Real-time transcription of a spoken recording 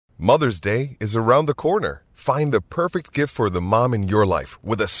Mother's Day is around the corner. Find the perfect gift for the mom in your life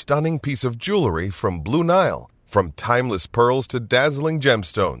with a stunning piece of jewelry from Blue Nile. From timeless pearls to dazzling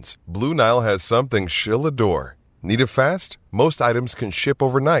gemstones, Blue Nile has something she'll adore. Need it fast? Most items can ship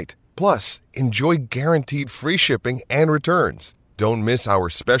overnight. Plus, enjoy guaranteed free shipping and returns. Don't miss our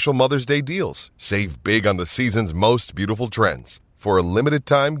special Mother's Day deals. Save big on the season's most beautiful trends. For a limited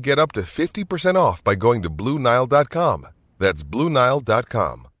time, get up to 50% off by going to BlueNile.com. That's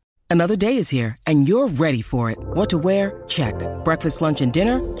BlueNile.com. Another day is here, and you're ready for it. What to wear? Check. Breakfast, lunch, and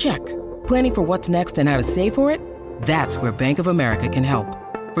dinner? Check. Planning for what's next and how to save for it? That's where Bank of America can help.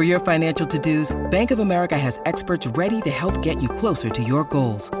 For your financial to-dos, Bank of America has experts ready to help get you closer to your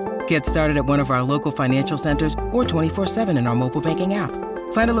goals. Get started at one of our local financial centers or 24/7 in our mobile banking app.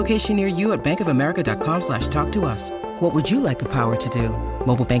 Find a location near you at bankofamerica.com/talktous. What would you like the power to do?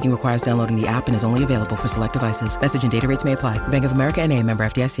 Mobile banking requires downloading the app and is only available for select devices. Message and data rates may apply. Bank of America N.A., member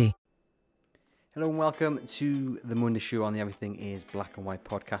FDIC. Hello and welcome to the Monday Show on the Everything is Black and White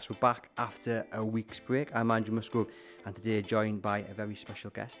podcast. We're back after a week's break. I'm Andrew Musgrove, and today joined by a very special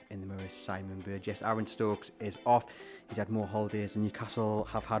guest in the Mirror's Simon Bird. Yes, Aaron Stokes is off. He's had more holidays than Newcastle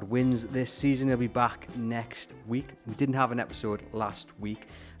have had wins this season. He'll be back next week. We didn't have an episode last week,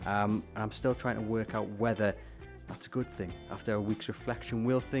 and I'm still trying to work out whether that's a good thing. After a week's reflection,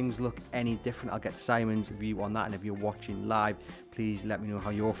 will things look any different? I'll get Simon's view on that, and if you're watching live, please let me know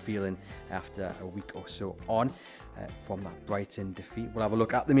how you're feeling after a week or so on from that Brighton defeat. We'll have a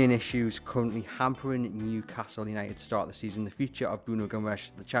look at the main issues currently hampering Newcastle United's start of the season, the future of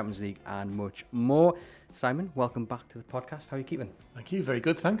Bruno'S, the Champions League, and much more. Simon, welcome back to the podcast. How are you keeping? Thank you. Very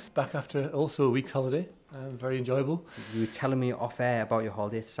good, thanks. Back after also a week's holiday. Very enjoyable. You were telling me off air about your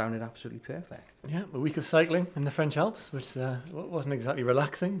holiday. It sounded absolutely perfect. Yeah, a week of cycling in the French Alps, which wasn't exactly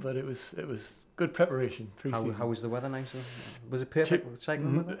relaxing, but it was good preparation pre-season. How was the weather? Nice? Was it perfect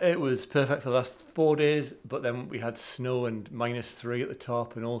cycling weather? It was perfect for the last 4 days, but then we had snow and -3 at the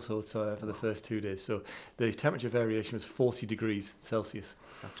top and all sorts for the first 2 days. So the temperature variation was 40 degrees Celsius.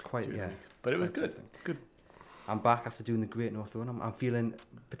 That's quite, yeah. But it was good. Something. Good. I'm back after doing the Great North Run. I'm feeling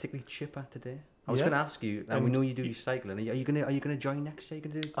particularly chipper today. I was going to ask you, and we know you do your cycling. Are you going to join next year?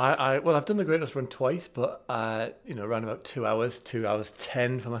 I've done the Great North Run twice, but around about 2 hours, 2 hours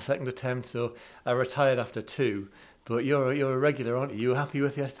 10 for my second attempt. So I retired after 2. But you're a regular, aren't you? You were happy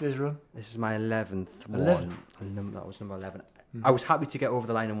with yesterday's run? This is my 11th one. That was number 11. Mm-hmm. I was happy to get over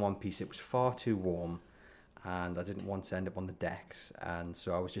the line in one piece. It was far too warm, and I didn't want to end up on the decks, and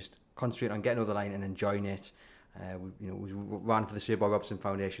so I was just concentrating on getting over the line and enjoying it. We ran for the Sir Bob Robson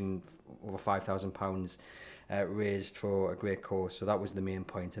Foundation, over £5,000 raised for a great cause. So that was the main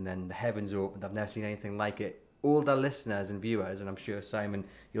point. And then the heavens opened. I've never seen anything like it. Older listeners and viewers, and I'm sure Simon,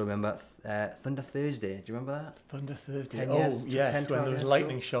 you'll remember Thunder Thursday. Do you remember that? Thunder Thursday. 10 years, yes, when there was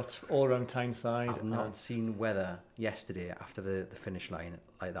lightning shots all around Tyneside. I've not seen weather yesterday after the finish line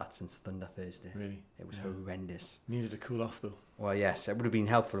like that since Thunder Thursday. Really? It was horrendous. Needed to cool off though. Well, yes, it would have been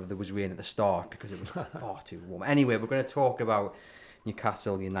helpful if there was rain at the start because it was far too warm. Anyway, we're going to talk about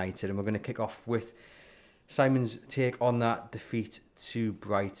Newcastle United, and we're going to kick off with Simon's take on that defeat to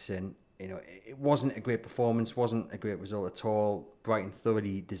Brighton. It wasn't a great performance, wasn't a great result at all. Brighton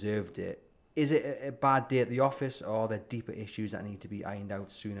thoroughly deserved it. Is it a bad day at the office, or are there deeper issues that need to be ironed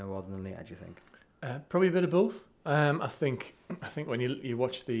out sooner rather than later, do you think? Probably a bit of both. I think when you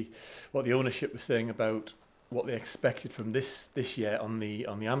watch what the ownership was saying about what they expected from this year on the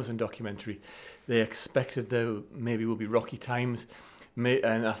Amazon documentary, they expected there maybe will be rocky times.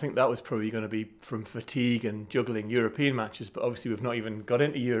 And I think that was probably going to be from fatigue and juggling European matches, but obviously we've not even got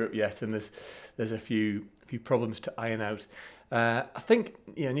into Europe yet, and there's a few problems to iron out. I think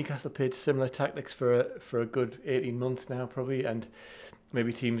Newcastle played similar tactics for a good 18 months now probably, and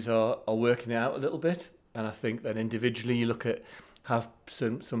maybe teams are working it out a little bit. And I think that individually you look at have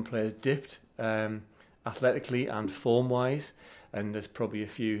some players dipped athletically and form wise. And there's probably a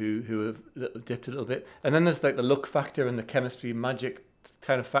few who have dipped a little bit. And then there's like the luck factor and the chemistry magic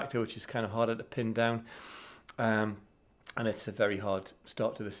kind of factor, which is kind of harder to pin down. And it's a very hard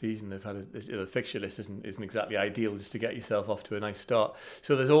start to the season. They've had the fixture list isn't exactly ideal just to get yourself off to a nice start.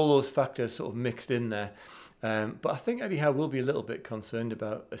 So there's all those factors sort of mixed in there. But I think Eddie Howe will be a little bit concerned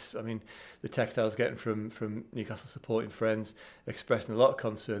about this. I mean, the text I was getting from Newcastle supporting friends expressing a lot of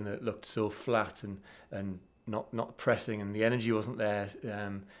concern that it looked so flat and not pressing, and the energy wasn't there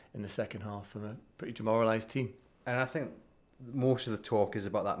in the second half from a pretty demoralised team. And I think most of the talk is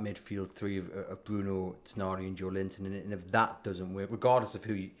about that midfield three of Bruno, Tonali and Joe Linton, and if that doesn't work, regardless of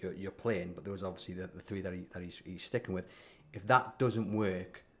who you're playing, but those obviously the three that he's sticking with, if that doesn't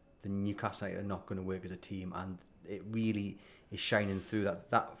work, then Newcastle are not going to work as a team, and it shining through.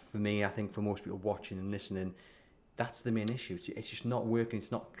 That for me, I think for most people watching and listening, that's the main issue. It's just not working.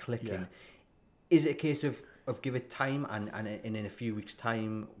 It's not clicking. Yeah. Is it a case of give it time and in a few weeks'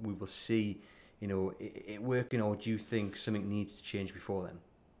 time we will see, it working, or do you think something needs to change before then?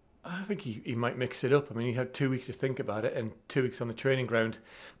 I think he might mix it up. I mean, he had 2 weeks to think about it and 2 weeks on the training ground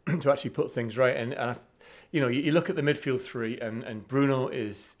to actually put things right. And you look at the midfield three, and Bruno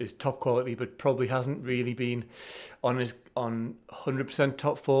is top quality, but probably hasn't really been on 100%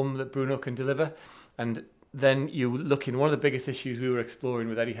 top form that Bruno can deliver. And then you look in, one of the biggest issues we were exploring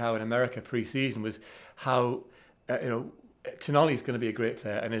with Eddie Howe in America pre-season was how, Tonali is going to be a great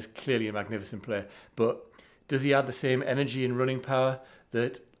player and is clearly a magnificent player, but does he add the same energy and running power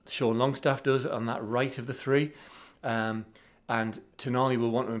that Sean Longstaff does on that right of the three? And Tonali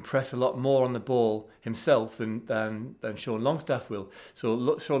will want to impress a lot more on the ball himself than Sean Longstaff will.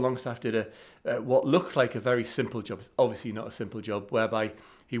 So Sean Longstaff did what looked like a very simple job. It's obviously not a simple job, whereby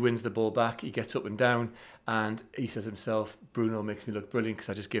he wins the ball back, he gets up and down, and he says himself, Bruno makes me look brilliant because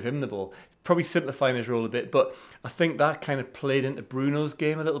I just give him the ball. It's probably simplifying his role a bit, but I think that kind of played into Bruno's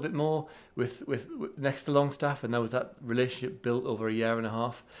game a little bit more with next to Longstaff, and there was that relationship built over a year and a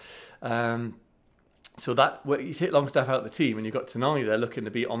half. So that you take Longstaff out of the team, and you've got Tonali there looking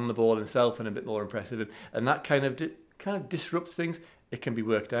to be on the ball himself and a bit more impressive, and that kind of disrupts things. It can be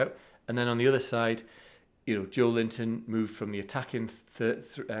worked out, and then on the other side, Joe Linton moved from the attacking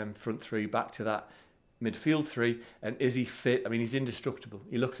front three back to that midfield three, and is he fit? I mean, he's indestructible.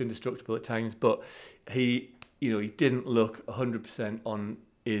 He looks indestructible at times, but he didn't look 100% on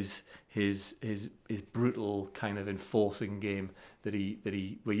his brutal kind of enforcing game that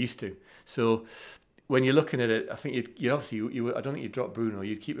he were used to. So when you're looking at it, I think you obviously I don't think you'd drop Bruno.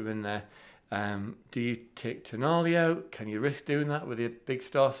 You'd keep him in there. Do you take Tonali out? Can you risk doing that with a big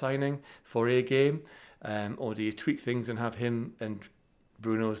star signing for a game? Or do you tweak things and have him and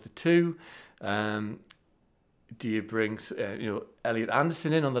Bruno as the two? Do you bring Elliot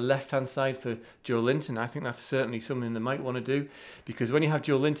Anderson in on the left-hand side for Joe Linton? I think that's certainly something they might want to do, because when you have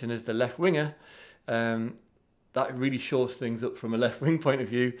Joe Linton as the left winger, that really shores things up from a left wing point of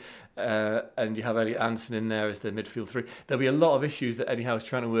view, and you have Elliot Anderson in there as the midfield three. There'll be a lot of issues that Eddie Howe's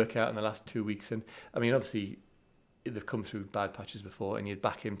trying to work out in the last 2 weeks, and I mean, obviously they've come through bad patches before, and you'd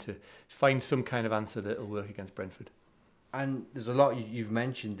back him to find some kind of answer that'll work against Brentford. And there's a lot you've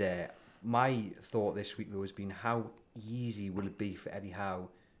mentioned there. My thought this week, though, has been how easy will it be for Eddie Howe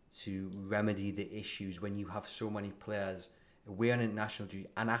to remedy the issues when you have so many players away on international duty,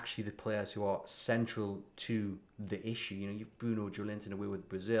 and actually the players who are central to the issue. You've Bruno, Joe Linton away with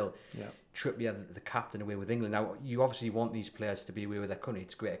Brazil, Trippier, the captain, away with England. Now, you obviously want these players to be away with their country.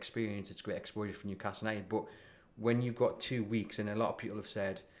 It's great experience, it's great exposure for Newcastle United, but when you've got 2 weeks, and a lot of people have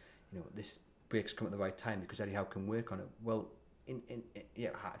said, this break's come at the right time because Eddie Howe can work on it. Well,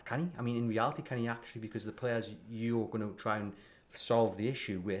 can he? I mean, in reality, can he actually? Because the players you're going to try and solve the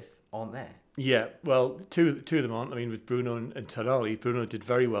issue with aren't there. Yeah, well, two of them aren't. I mean, with Bruno and Tonali, Bruno did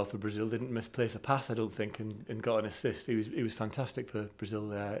very well for Brazil. Didn't misplace a pass, I don't think, and got an assist. He was fantastic for Brazil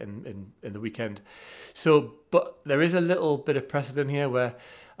there in the weekend. So, but there is a little bit of precedent here where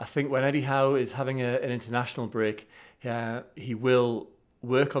I think when Eddie Howe is having an international break, he will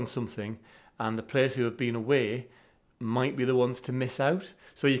work on something, and the players who have been away might be the ones to miss out.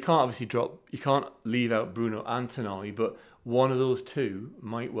 So you can't leave out Bruno and Tonali, but one of those two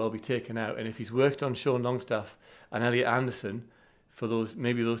might well be taken out. And if he's worked on Sean Longstaff and Elliot Anderson for those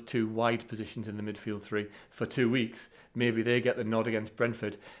two wide positions in the midfield three for 2 weeks, maybe they get the nod against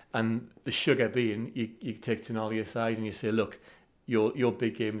Brentford. And the sugar being, you take Tonali aside and you say, look, your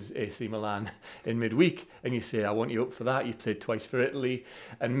big game's AC Milan in midweek, and you say, I want you up for that. You've played twice for Italy,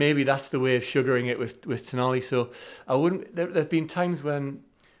 and maybe that's the way of sugaring it with Tonali. So I wouldn't. There've been times when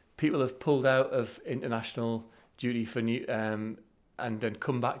people have pulled out of international duty for and then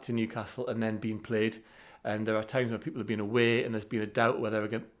come back to Newcastle and then been played. And there are times when people have been away and there's been a doubt whether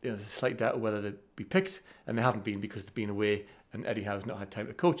there's a slight doubt of whether they'd be picked, and they haven't been because they've been away and Eddie Howe's not had time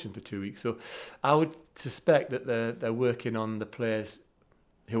to coach them for 2 weeks. So I would suspect that they're working on the players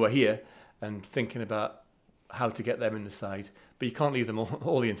who are here and thinking about how to get them in the side. But you can't leave them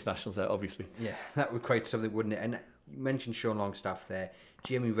all the internationals out, obviously. Yeah, that would create something, wouldn't it? And you mentioned Sean Longstaff there.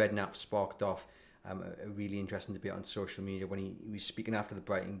 Jamie Redknapp sparked off a really interesting debate on social media when he was speaking after the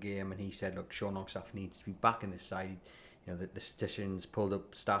Brighton game, and he said, look, Sean Longstaff needs to be back in this side. The statisticians pulled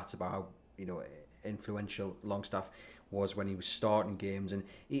up stats about how influential Longstaff was when he was starting games, and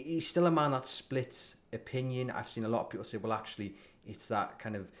he's still a man that splits opinion. I've seen a lot of people say, well, actually, it's that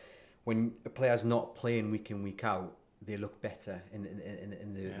kind of, when a player's not playing week in, week out, they look better in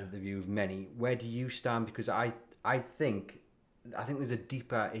the view of many. Where do you stand? Because I think I think there's a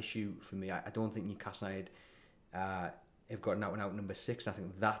deeper issue for me. I don't think Newcastle United have got an out-and-out number 6. I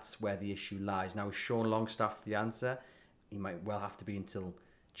think that's where the issue lies. Now, is Sean Longstaff the answer? He might well have to be until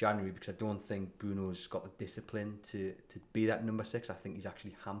January, because I don't think Bruno's got the discipline to be that number 6. I think he's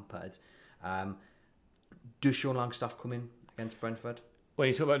actually hampered. Does Sean Longstaff come in against Brentford? When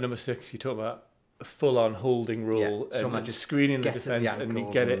you talk about number 6, you talk about a full-on holding role, and just screening the defence, and you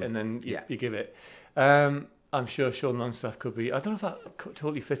get it, and then you give it. I'm sure Sean Longstaff could be. I don't know if that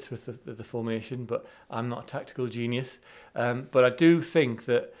totally fits with the formation, but I'm not a tactical genius. But I do think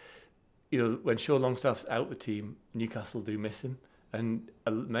that, when Sean Longstaff's out the team, Newcastle do miss him. And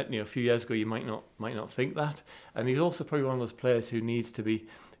a few years ago, you might not think that. And he's also probably one of those players who needs to be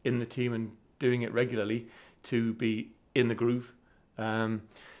in the team and doing it regularly to be in the groove.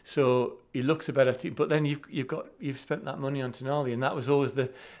 So he looks a better team, but then you've spent that money on Tonali, and that was always this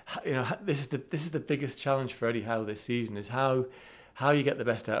is the biggest challenge for Eddie Howe this season, is how you get the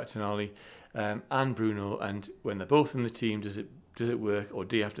best out of Tonali and Bruno, and when they're both in the team, does it work, or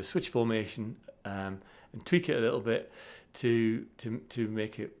do you have to switch formation and tweak it a little bit to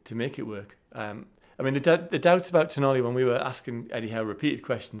make it work? I mean, the doubts about Tonali when we were asking Eddie Howe repeated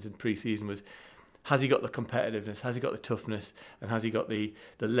questions in pre-season was, has he got the competitiveness, has he got the toughness, and has he got the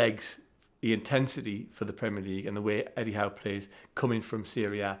legs, the intensity for the Premier League, and the way Eddie Howe plays coming from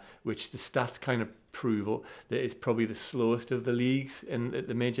Serie A, which the stats kind of prove that it's probably the slowest of the leagues, in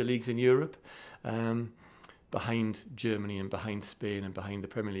the major leagues in Europe, behind Germany and behind Spain and behind the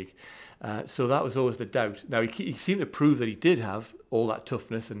Premier League. So that was always the doubt. Now, he seemed to prove that he did have all that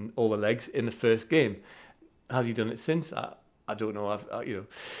toughness and all the legs in the first game. Has he done it since? I don't know.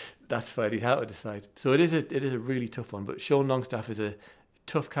 That's for Eddie Howe to decide. So it is a really tough one. But Sean Longstaff is a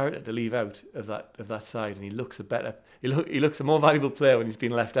tough character to leave out of that side, and he looks he looks a more valuable player when he's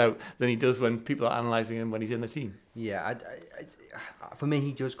been left out than he does when people are analysing him when he's in the team. Yeah, for me,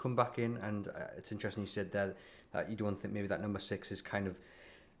 he does come back in, and it's interesting you said there that you don't think maybe that number 6 is kind of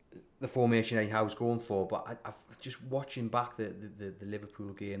the formation Eddie Howe's going for. But I've just watching back the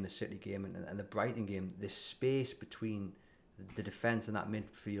Liverpool game, the City game, and the Brighton game, the space between the defence and that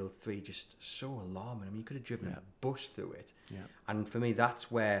midfield three just so alarming. I mean, you could have driven a bus through it. Yeah. And for me, that's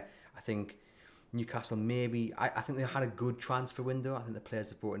where I think Newcastle maybe... I think they had a good transfer window. I think the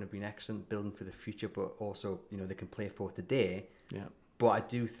players they've brought in have been excellent, building for the future, but also, they can play for today. Yeah. But I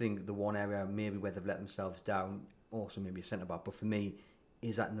do think the one area maybe where they've let themselves down, also maybe a centre-back, but for me,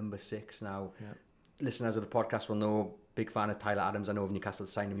 is at number 6 now. Yeah. Listeners of the podcast will know, big fan of Tyler Adams. I know if Newcastle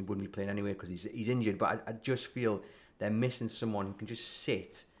signed him, he wouldn't be playing anyway because he's injured, but I just feel... they're missing someone who can just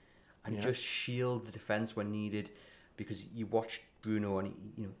sit and just shield the defence when needed, because you watch Bruno and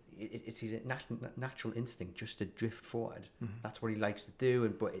it's his natural instinct just to drift forward. Mm-hmm. That's what he likes to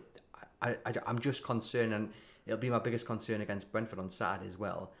do. I'm just concerned, and it'll be my biggest concern against Brentford on Saturday as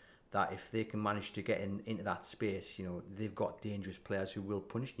well, that if they can manage to get into that space, they've got dangerous players who will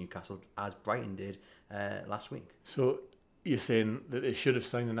punish Newcastle, as Brighton did last week. So you're saying that they should have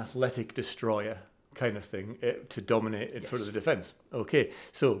signed an athletic destroyer kind of thing to dominate in front of the defence. Okay,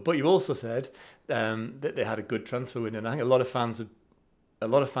 so but you also said that they had a good transfer window, and I think a lot of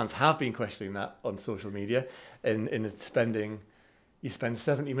fans have been questioning that on social media. In spending, you spend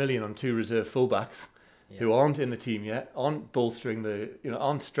 70 million on 2 reserve fullbacks who aren't in the team yet, aren't bolstering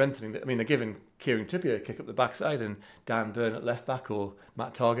aren't strengthening. They're giving Kieran Trippier a kick up the backside and Dan Burn at left back or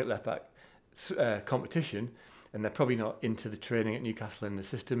Matt Targett left back competition, and they're probably not into the training at Newcastle and the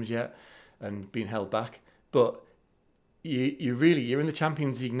systems yet, and being held back. But you're in the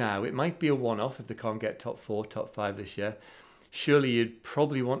Champions League now. It might be a one-off if they can't get top 4, top 5 this year. Surely you'd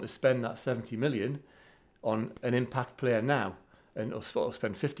probably want to spend that 70 million on an impact player now, or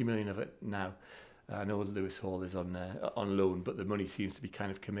spend 50 million of it now. I know Lewis Hall is on loan, but the money seems to be kind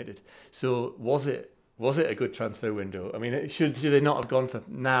of committed. So was it a good transfer window? I mean, should they not have gone for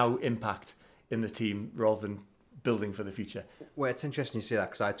now impact in the team rather than building for the future? Well, it's interesting you say that,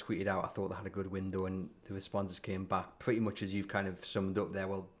 because I tweeted out I thought they had a good window, and the responses came back pretty much as you've kind of summed up there.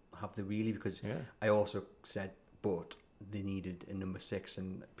 Well, have they really? Because I also said, but they needed a number 6,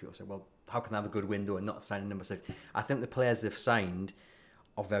 and people said, well, how can they have a good window and not sign a number 6? I think the players they've signed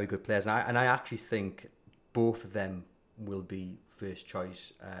are very good players, and I actually think both of them will be first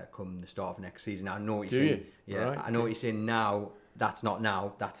choice come the start of next season. I know what you're saying. Yeah, right, I know what you're saying now. That's not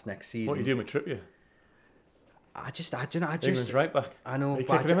now. That's next season. What are you doing with Trippier? I don't know. England's right back. I know,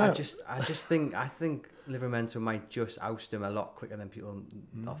 but I just think Livermore might just oust him a lot quicker than people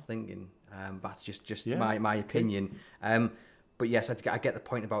are thinking. That's just my opinion. But yes, I get the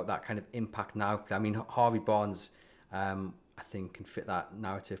point about that kind of impact now. I mean, Harvey Barnes, I think can fit that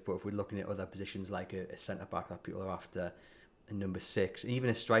narrative. But if we're looking at other positions like a centre back that people are after, and number 6, even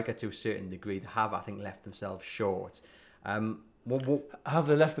a striker to a certain degree, they have, I think, left themselves short. Have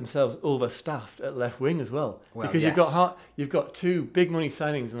they left themselves overstaffed at left wing as well? Because yes. you've got 2 big money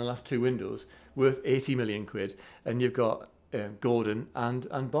signings in the last 2 windows worth 80 million quid, and you've got Gordon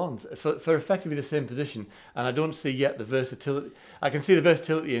and Bonds for effectively the same position. And I don't see yet the versatility. I can see the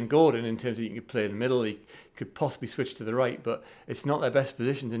versatility in Gordon in terms of you can play in the middle, he could possibly switch to the right, but it's not their best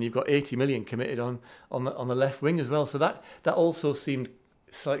positions. And you've got 80 million committed on the left wing as well. So that also seemed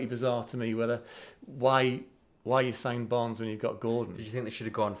slightly bizarre to me. Why you sign Bonds when you've got Gordon? Did you think they should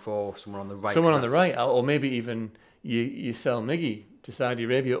have gone for someone on the right? Someone on the right, or maybe even you sell Miggy to Saudi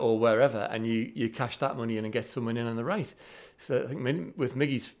Arabia or wherever, and you cash that money in and get someone in on the right. So I think with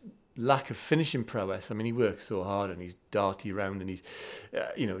Miggy's lack of finishing prowess, I mean, he works so hard and he's darty round and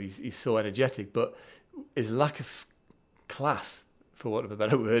he's so energetic, but his lack of class, for want of a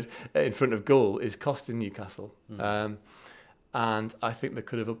better word, in front of goal is costing Newcastle. And I think they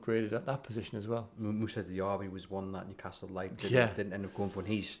could have upgraded at that position as well. Moussa Diaby was one that Newcastle didn't end up going for, and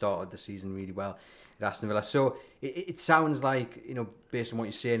he started the season really well at Aston Villa. So it sounds like, based on what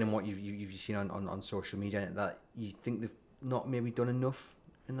you're saying and what you've seen on social media, that you think they've not maybe done enough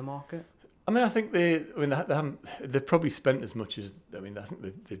in the market. I mean, I think they've probably spent as much as, I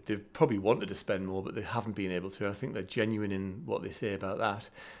think they've probably wanted to spend more, but they haven't been able to. I think they're genuine in what they say about that.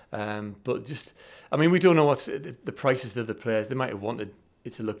 But just, I mean, we don't know what's the prices of the players. They might have wanted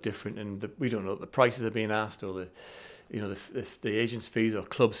it to look different, and we don't know what the prices are being asked, or the agents' fees, or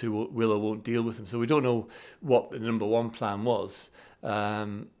clubs who will or won't deal with them. So we don't know what the number one plan was.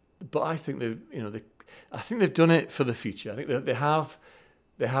 But I think they've done it for the future. I think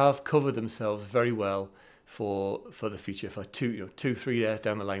they have covered themselves very well for the future. For 2-3 years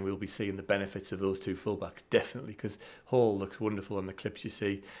down the line, we'll be seeing the benefits of those 2 fullbacks, definitely, because Hall looks wonderful on the clips you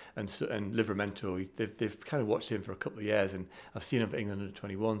see, and Livramento, they've kind of watched him for a couple of years, and I've seen him for England under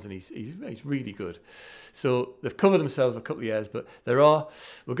 21s, and he's really good. So they've covered themselves for a couple of years, but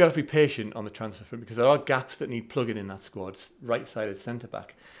we've got to be patient on the transfer front, because there are gaps that need plugging in that squad. Right-sided centre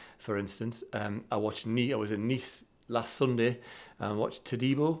back, for instance. I was in Nice last Sunday and watched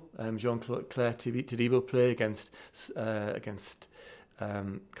Todibo, Jean-Claire Todibo play against I can't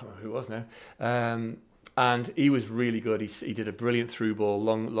remember who it was now, and he was really good. He did a brilliant through ball,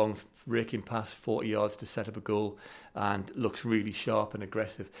 long raking pass 40 yards to set up a goal, and looks really sharp and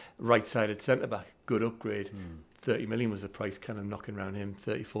aggressive. Right-sided centre-back, good upgrade. 30 million was the price, kind of knocking around him,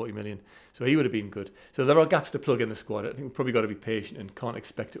 30-40 million. So he would have been good. So there are gaps to plug in the squad. I think we've probably got to be patient and can't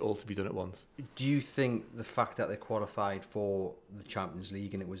expect it all to be done at once. Do you think the fact that they qualified for the Champions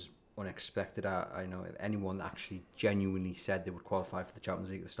League, and it was unexpected, I know if anyone actually genuinely said they would qualify for the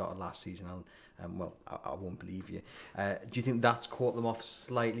Champions League at the start of last season, I won't believe you. Do you think that's caught them off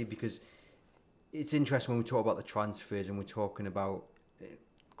slightly? Because it's interesting when we talk about the transfers and we're talking about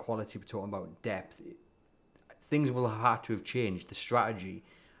quality, we're talking about depth. Things will have to have changed, the strategy,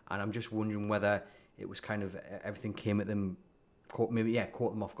 and I'm just wondering whether it was kind of everything came at them, caught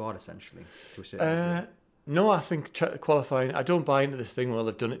them off guard essentially to a certain degree. No, I think qualifying, I don't buy into this thing, well,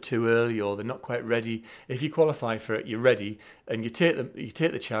 they've done it too early or they're not quite ready. If you qualify for it, you're ready, and you take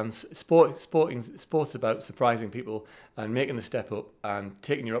the chance. Sport's about surprising people and making the step up and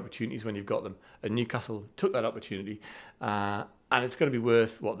taking your opportunities when you've got them. And Newcastle took that opportunity, and it's going to be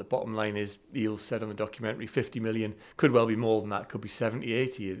worth what the bottom line is. Eel said on the documentary, 50 million, could well be more than that, could be 70,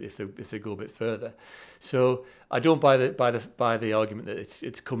 80 if they go a bit further. So I don't buy the argument that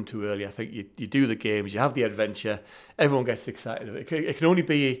it's come too early. I think you do the games, you have the adventure, everyone gets excited of it. It can only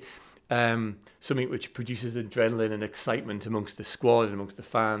be something which produces adrenaline and excitement amongst the squad and amongst the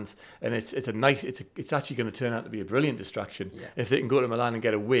fans, and it's actually going to turn out to be a brilliant distraction. Yeah. If they can go to Milan and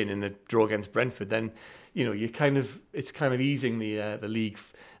get a win in the draw against Brentford, then it's kind of easing the league,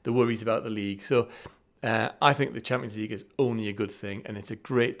 the worries about the league. So I think the Champions League is only a good thing, and it's a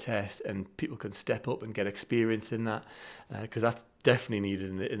great test, and people can step up and get experience in that, because that's definitely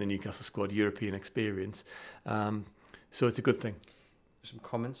needed in the Newcastle squad, European experience. So it's a good thing. Some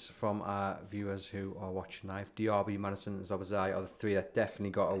comments from our viewers who are watching live. Diaby, Madison, and Zabazai are the 3 that definitely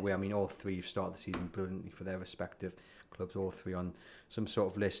got away. I mean, all 3 have started the season brilliantly for their respective clubs, all 3 on some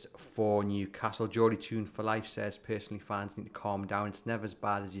sort of list for Newcastle. Geordie Tune for Life says, personally, fans need to calm down. It's never as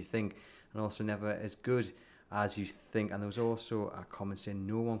bad as you think, and also never as good as you think. And there was also a comment saying,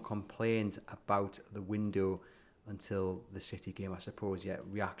 no one complains about the window until the City game, I suppose. Yeah,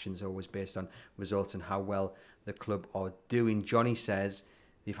 reactions are always based on results and how well the club are doing. Johnny says,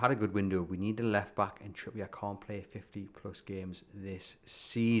 they've had a good window. We need a left back, and Trippier can't play 50 plus games this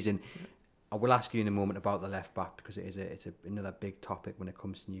season. I will ask you in a moment about the left back, because it's another big topic when it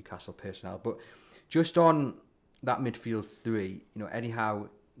comes to Newcastle personnel. But just on that midfield three, Eddie Howe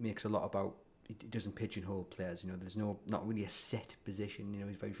makes a lot about, he doesn't pigeonhole players, there's not really a set position,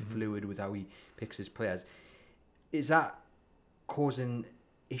 he's very fluid with how he picks his players. Is that causing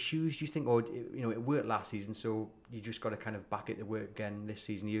issues, do you think? Or, it worked last season, so you just got to kind of back it to work again this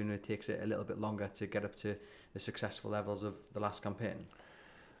season, even though it takes it a little bit longer to get up to the successful levels of the last campaign?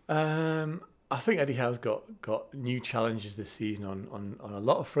 I think Eddie Howe's got new challenges this season on a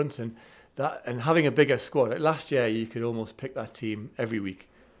lot of fronts, and having a bigger squad. Like last year, you could almost pick that team every week,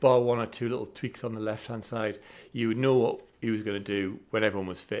 bar one or two little tweaks on the left-hand side. You would know what he was going to do when everyone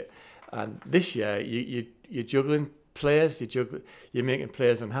was fit. And this year, you're juggling players, you're making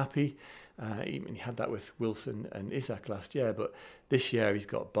players unhappy. Even he had that with Wilson and Isak last year, but this year he's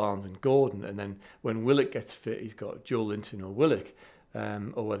got Barnes and Gordon, and then when Willock gets fit, he's got Joe Linton or Willock,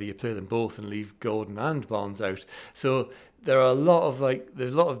 or whether you play them both and leave Gordon and Barnes out. So there are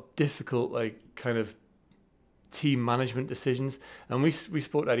there's a lot of difficult kind of team management decisions. And we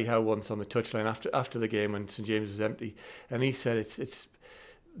spoke to Eddie Howe once on the touchline after the game when St James was empty, and he said it's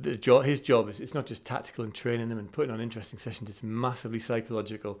his job is, it's not just tactical and training them and putting on interesting sessions, it's massively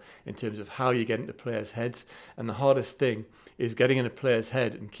psychological in terms of how you get into players' heads. And the hardest thing is getting in a player's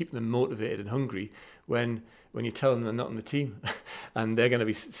head and keeping them motivated and hungry when you tell them they're not on the team and they're going to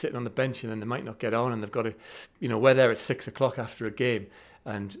be sitting on the bench and then they might not get on, and they've got to, we're there at 6 o'clock after a game,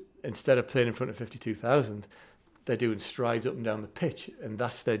 and instead of playing in front of 52,000, they're doing strides up and down the pitch, and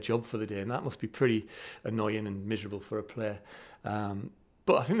that's their job for the day, and that must be pretty annoying and miserable for a player.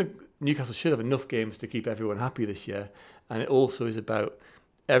 But I think that Newcastle should have enough games to keep everyone happy this year, and it also is about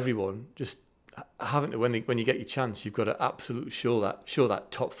everyone just having to, when you get your chance, you've got to absolutely show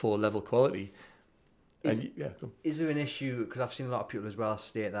that top 4 level quality. Is there an issue, because I've seen a lot of people as well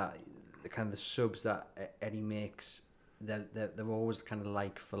state that the kind of the subs that Eddie makes, they're always kind of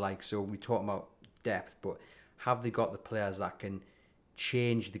like for like. So we talk about depth, but have they got the players that can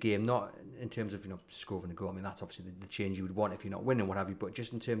change the game, not in terms of scoring a goal? I mean, that's obviously the change you would want if you're not winning, what have you, but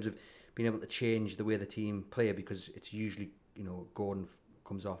just in terms of being able to change the way the team play, because it's usually Gordon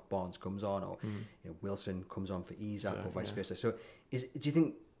comes off, Barnes comes on, or Wilson comes on for Isak, or vice versa. So do you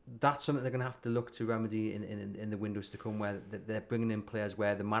think that's something they're going to have to look to remedy in the windows to come, where they're bringing in players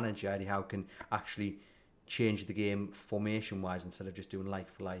where the manager Eddie Howe can actually change the game formation wise instead of just doing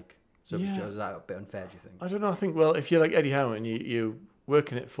like for like? So is that a bit unfair, do you think? I don't know. I think, well, if you're like Eddie Howe and you're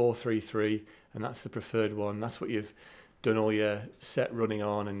working at 4-3-3 and that's the preferred one, that's what you've done all your set running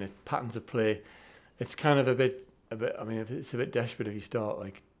on and the patterns of play, it's kind of a bit. I mean, it's a bit desperate if you start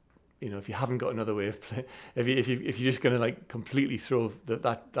if you haven't got another way of playing, if you're just going to completely throw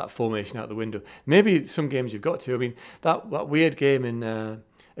that formation out the window. Maybe some games you've got to. I mean, that weird game in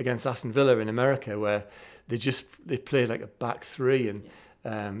against Aston Villa in America where they played like a back three, and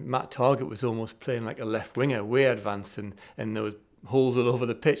Matt Targett was almost playing like a left winger, way advanced, and there was holes all over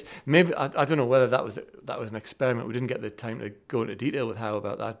the pitch. Maybe I don't know whether that was an experiment. We didn't get the time to go into detail with Howe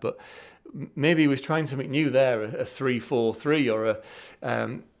about that, but maybe he was trying something new there, a 3-4-3 or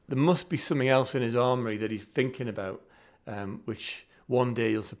there must be something else in his armoury that he's thinking about, which one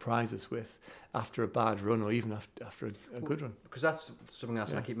day he'll surprise us with after a bad run, or even after a good run. Because that's something else,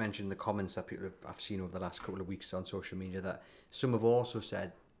 and I keep mentioning the comments that people I've seen over the last couple of weeks on social media, that some have also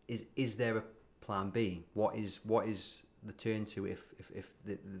said, is there a plan B? What is the turn to if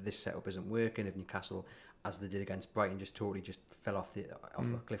this setup isn't working, if Newcastle, as they did against Brighton, just fell off a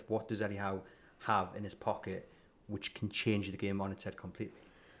cliff? What does Eddie Howe have in his pocket which can change the game on its head completely?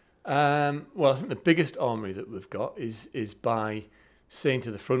 Well, I think the biggest armoury that we've got is by saying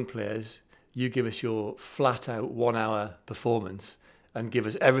to the front players, you give us your flat out 1 hour performance and give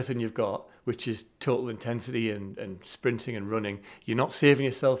us everything you've got, which is total intensity and sprinting and running. You're not saving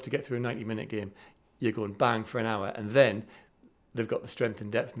yourself to get through a 90-minute game. You're going bang for an hour, and then they've got the strength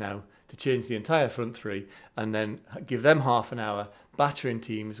and depth now to change the entire front three and then give them half an hour battering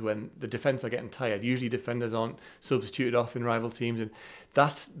teams when the defence are getting tired. Usually defenders aren't substituted off in rival teams, and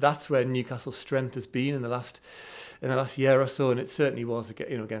that's where Newcastle's strength has been in the last year or so, and it certainly was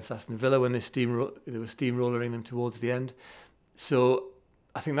against Aston They were steamrolling them towards the end. So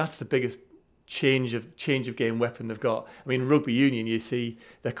I think that's the biggest change of game weapon they've got. I mean, rugby union, you see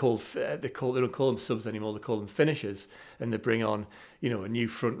they don't call them subs anymore, they call them finishers, and they bring on a new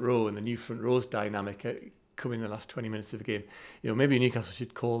front row, and the new front row's dynamic come in the last 20 minutes of the game. Maybe Newcastle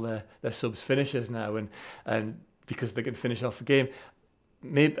should call their subs finishers now, and because they can finish off a game.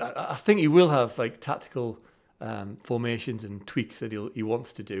 Maybe I think he will have tactical formations and tweaks that he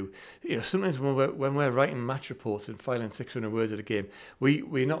wants to do. Sometimes when we're writing match reports and filing 600 words at a game,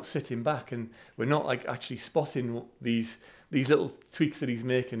 we're not sitting back and we're not actually spotting these little tweaks that he's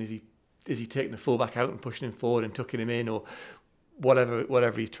making. Is he taking the fullback out and pushing him forward and tucking him in, or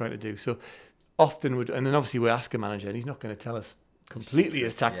whatever he's trying to do. So often and then obviously we ask a manager, and he's not going to tell us completely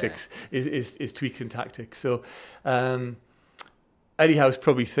his tactics, his tweaks and tactics. So Eddie Howe's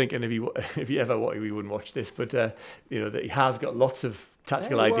probably thinking if he ever we wouldn't watch this, but that he has got lots of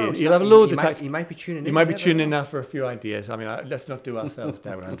tactical ideas. He'll have loads of tactics. He might be tuning in. He might be tuning in now for a few ideas. I mean, let's not do ourselves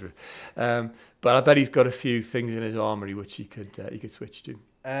down, Andrew. But I bet he's got a few things in his armoury which he could switch to.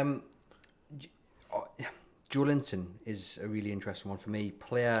 Joe Linton is a really interesting one for me.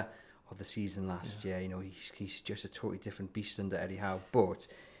 Player of the season last year. He's just a totally different beast under Eddie Howe. But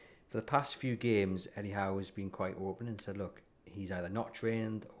for the past few games, Eddie Howe has been quite open and said, look, he's either not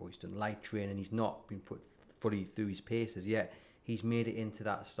trained or he's done light training. He's not been put fully through his paces yet. He's made it into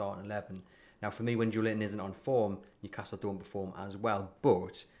that starting 11. Now, for me, when Joe Linton isn't on form, Newcastle don't perform as well.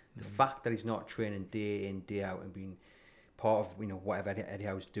 But the fact that he's not training day in, day out and being part of whatever Eddie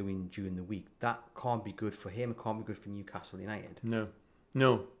Howe's doing during the week, that can't be good for him. It can't be good for Newcastle United.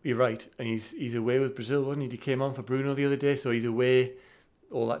 No, you're right. And he's away with Brazil, wasn't he? He came on for Bruno the other day, so he's away,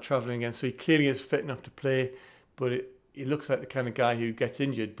 all that travelling again. So he clearly is fit enough to play, but he looks like the kind of guy who gets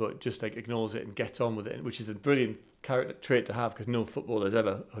injured but just ignores it and gets on with it, which is a brilliant character trait to have, because no footballer is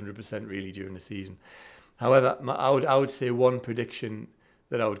ever 100% really during the season. However, I would say one prediction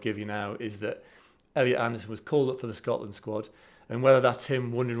that I would give you now is that Elliot Anderson was called up for the Scotland squad, and whether that's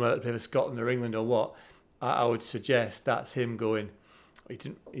him wondering whether to play for Scotland or England or what, I would suggest that's him going,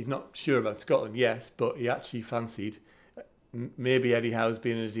 he's not sure about Scotland, yes, but he actually fancied, maybe Eddie Howe's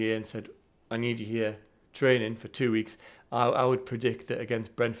been in his ear and said, I need you here training for 2 weeks. I would predict that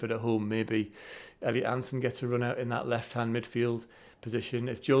against Brentford at home, maybe Elliot Anderson gets a run out in that left-hand midfield position.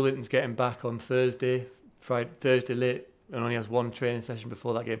 If Joe Linton's getting back on Thursday late, and only has one training session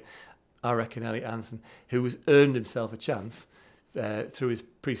before that game, I reckon Elliot Anderson, who has earned himself a chance through his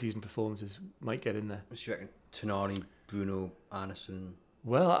pre-season performances, might get in there. What do you reckon? Tonali, Bruno, Anderson?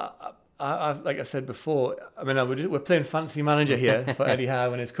 Well, I've like I said before, I mean, we're playing fancy manager here for Eddie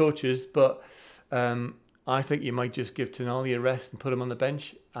Howe and his coaches, but I think you might just give Tonali a rest and put him on the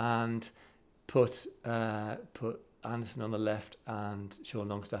bench and put Anderson on the left and Sean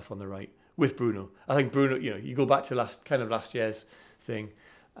Longstaff on the right with Bruno. I think Bruno, you go back to last year's thing,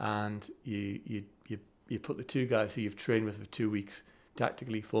 and you put the two guys who you've trained with for 2 weeks,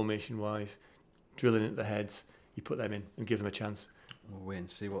 tactically, formation-wise, drilling into the heads, you put them in and give them a chance. We'll wait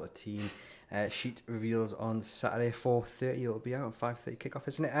and see what the team sheet reveals on Saturday, 4:30. It'll be out at 5:30 kickoff,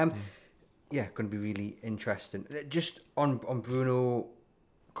 isn't it? Yeah, going to be really interesting. Just on Bruno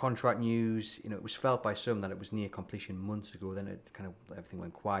contract news, it was felt by some that it was near completion months ago. Then everything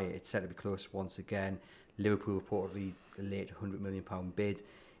went quiet. It's set to be close once again. Liverpool reportedly a late £100 million bid.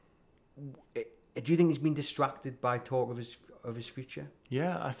 Do you think he's been distracted by talk of his future?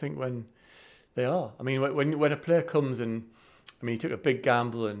 Yeah, I think when they are. I mean, when a player comes and, I mean, he took a big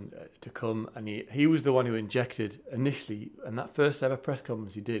gamble to come, and he was the one who injected initially, and that first ever press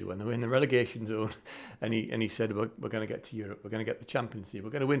conference he did when they were in the relegation zone, and he said, we're going to get to Europe, we're going to get the Champions League, we're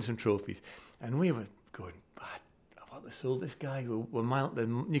going to win some trophies, and we were going, what, they sold this guy?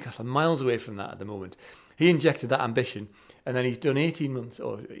 Newcastle are miles away from that at the moment. He injected that ambition, and then he's done 18 months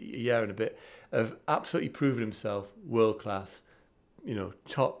or a year and a bit of absolutely proving himself world class,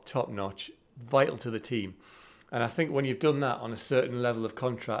 top notch, vital to the team. And I think when you've done that on a certain level of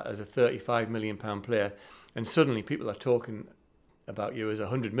contract as a £35 million player, and suddenly people are talking about you as a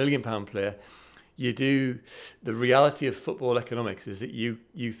 £100 million player, the reality of football economics is that you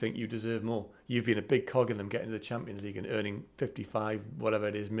think you deserve more. You've been a big cog in them getting to the Champions League and earning 55, whatever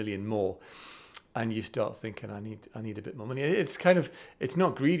it is, million more. And you start thinking, I need a bit more money. It's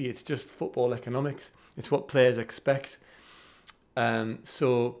not greedy, it's just football economics. It's what players expect.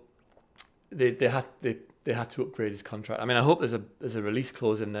 So they had to upgrade his contract. I mean, I hope there's a release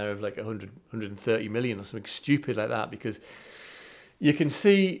clause in there of like 130 million or something stupid like that, because you can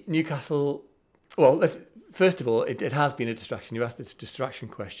see Newcastle. Well, first of all, it has been a distraction. You asked this distraction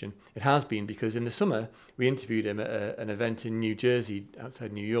question. It has been because in the summer we interviewed him at an event in New Jersey,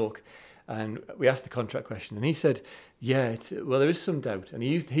 outside New York, and we asked the contract question, and he said, "Yeah, there is some doubt," and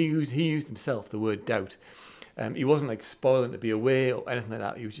he used himself the word doubt. He wasn't like spoiling to be away or anything like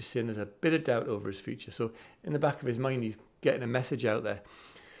that. He was just saying there's a bit of doubt over his future. So in the back of his mind, he's getting a message out there.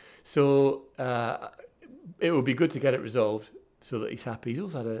 So it would be good to get it resolved so that he's happy. He's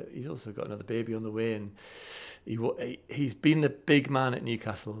also got another baby on the way, and he's been the big man at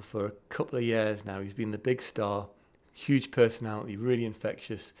Newcastle for a couple of years now. He's been the big star, huge personality, really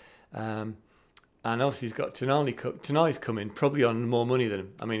infectious. And obviously he's got Tonali. Tonali's coming probably on more money than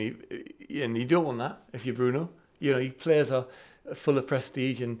him. I mean, and you don't want that if you're Bruno. Players are full of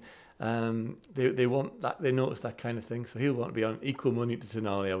prestige, and They want that. They notice that kind of thing. So he'll want to be on equal money to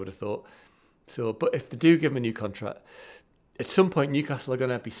Tonali, I would have thought. So, but if they do give him a new contract, at some point Newcastle are going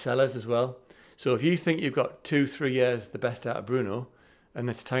to be sellers as well. So if you think you've got 2-3 years the best out of Bruno, and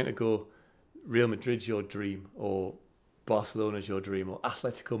it's time to go, Real Madrid's your dream, or Barcelona's your dream, or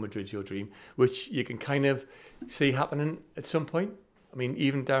Atletico Madrid's your dream, which you can kind of see happening at some point. I mean,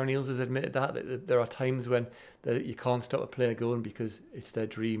 even Darren Eales has admitted that there are times when you can't stop a player going because it's their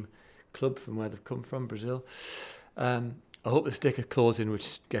dream club from where they've come from, Brazil. I hope they stick a clause in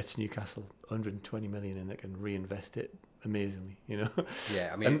which gets Newcastle 120 million and they can reinvest it amazingly, you know.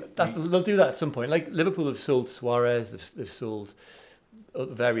 Yeah, I mean, they'll do that at some point. Like Liverpool have sold Suarez, they've sold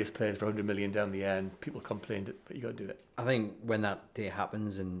various players for 100 million down the end. People complained, but you got to do it. I think when that day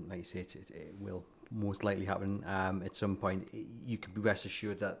happens, and like you say, it will most likely happen at some point, you can be rest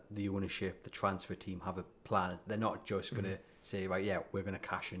assured that the ownership, the transfer team have a plan. They're not just going to say, right, yeah, we're going to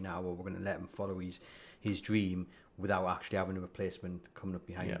cash in now, or we're going to let him follow his dream without actually having a replacement coming up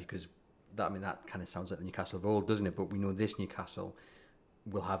behind. Because that kind of sounds like the Newcastle of old, doesn't it? But we know this Newcastle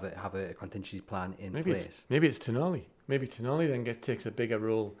will have a contingency plan in place. Maybe it's Tonali. Maybe Tonali then takes a bigger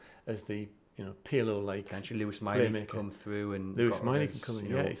role as the Pirlo like. Potentially Lewis Miley can come through, and Lewis Miley can come in.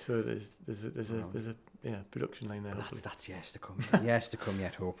 Yeah, so there's a production line there. That's yes to come. Yes to come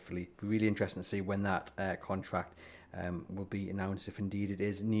yet. Hopefully, really interesting to see when that contract will be announced, if indeed it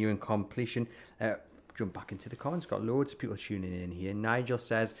is nearing completion. Jump back into the comments. Got loads of people tuning in here. Nigel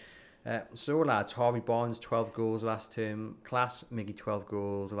says, so lads, Harvey Barnes 12 goals last term, class. Miggy 12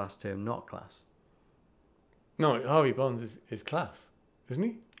 goals last term, not class. No, Harvey Barnes is class, isn't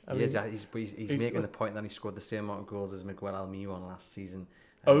he? He's making the point that he scored the same amount of goals as Miguel Almiron last season.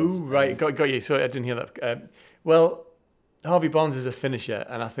 Right, got you. Sorry, I didn't hear that. Well, Harvey Barnes is a finisher,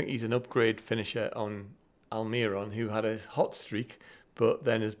 and I think he's an upgrade finisher on Almiron, who had a hot streak, but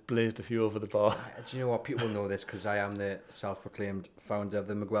then has blazed a few over the bar. Do you know what? People know this because I am the self-proclaimed founder of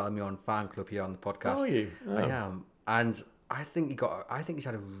the Miguel Almiron fan club here on the podcast. Oh, are you? Oh. I am, and I think he's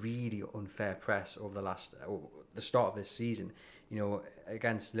had a really unfair press over the start of this season. You know,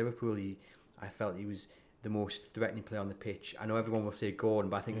 against Liverpool, I felt he was the most threatening player on the pitch. I know everyone will say Gordon,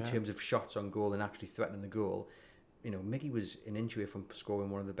 but I think in terms of shots on goal and actually threatening the goal, you know, Miggy was an inch away from scoring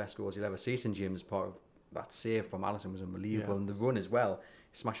one of the best goals you'll ever see. St James, part of that save from Alisson was unbelievable, and the run as well,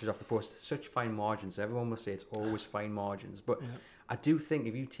 smashes off the post. Such fine margins. Everyone will say it's always fine margins, but I do think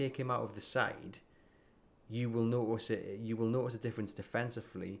if you take him out of the side, you will notice it. You will notice a difference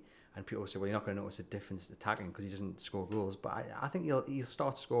defensively. And people say, well, you're not going to notice a difference attacking because he doesn't score goals. But I think he'll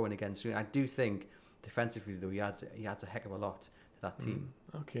start scoring again soon. I do think defensively, though, he adds a heck of a lot to that team.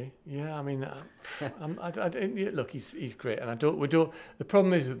 Okay, yeah, I mean, look, he's great, and the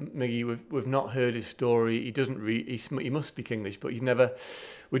problem is with Miggy, we've not heard his story. He doesn't he must speak English, but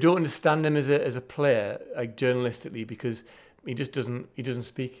we don't understand him as a player, like journalistically, because he just doesn't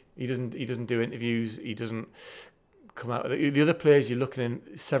speak. He doesn't do interviews. He doesn't come out. The other players you're looking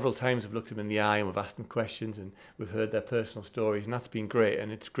in several times, we've looked them in the eye and we've asked them questions and we've heard their personal stories, and that's been great,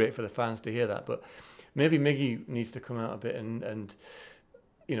 and it's great for the fans to hear that. But maybe Miggy needs to come out a bit and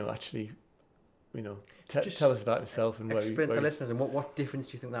actually tell us about himself and explain to listeners. And what difference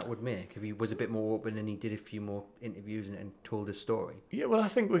do you think that would make if he was a bit more open and he did a few more interviews and told his story? Yeah, well, I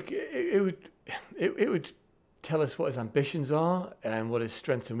think it would tell us what his ambitions are and what his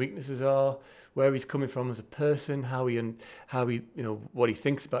strengths and weaknesses are, where he's coming from as a person, how he what he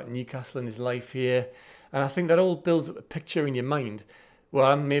thinks about Newcastle and his life here. And I think that all builds up a picture in your mind. Well,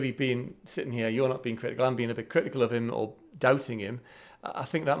 I'm maybe sitting here, you're not being critical, I'm being a bit critical of him or doubting him. I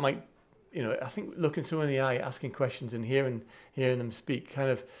think that might, I think looking someone in the eye, asking questions and hearing them speak kind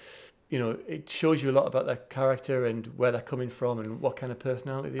of, it shows you a lot about their character and where they're coming from and what kind of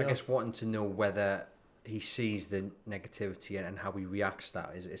personality they are. I guess wanting to know whether he sees the negativity and how he reacts to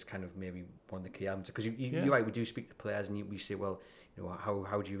that is kind of maybe one of the key elements. Because you're right, we do speak to players and we say, well,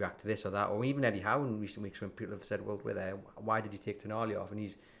 how do you react to this or that? Or even Eddie Howe in recent weeks when people have said, well, why did you take Tonali off? And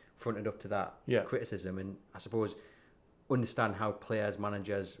he's fronted up to that criticism. And I suppose understand how players,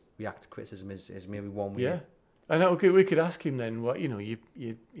 managers react to criticism is maybe one way. Yeah. And we could ask him then, what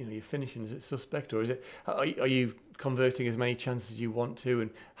you're finishing, is it suspect, or is it are you converting as many chances as you want to,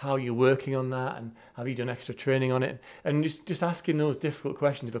 and how you're working on that, and have you done extra training on it, and just asking those difficult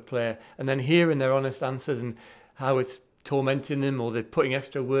questions of a player, and then hearing their honest answers and how it's tormenting them or they're putting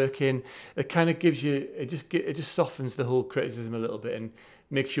extra work in. It kind of gives you, it just softens the whole criticism a little bit and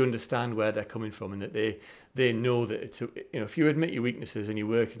makes you understand where they're coming from, and that they know that it's if you admit your weaknesses and you're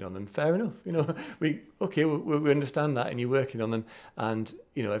working on them, fair enough. We understand that, and you're working on them, and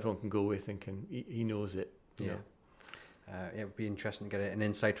everyone can go away thinking he knows it. Yeah. It would be interesting to get an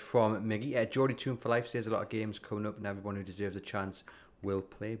insight from Miggy. Geordie Toon for Life says a lot of games coming up and everyone who deserves a chance will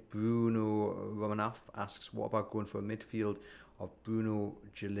play. Bruno'S asks, what about going for a midfield of Bruno,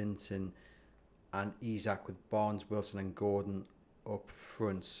 Jolinton and Isak with Barnes, Wilson and Gordon up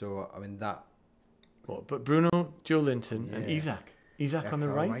front? So, I mean, that... What, but Bruno, Jolinton and Isak? Isak on the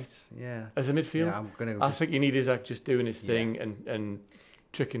right? Yeah. As a midfield? Yeah, I think you need Isak just doing his thing and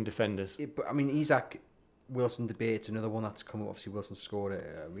tricking defenders. But I mean, Isak... Wilson debate, another one that's come up. Obviously, Wilson scored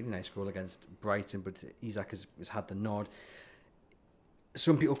a really nice goal against Brighton, but Isak has had the nod.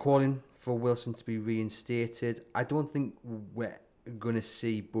 Some people calling for Wilson to be reinstated. I don't think we're going to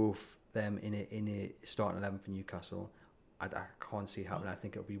see both them in a starting 11 for Newcastle. I can't see it happening. I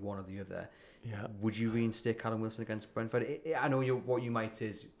think it'll be one or the other. Yeah. Would you reinstate Callum Wilson against Brentford? I know what you might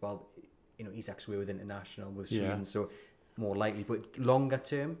is, well, Isak's away with international with Sweden, so more likely. But longer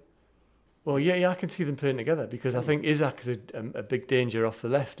term. Well, yeah, I can see them playing together because I think Isak is a big danger off the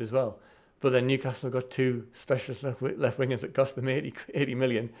left as well. But then Newcastle have got two specialist left wingers that cost them 80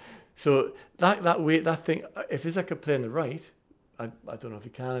 million. So that thing, if Isak could play on the right, I don't know if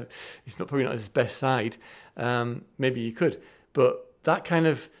he can. He's probably not his best side. Maybe he could. But that kind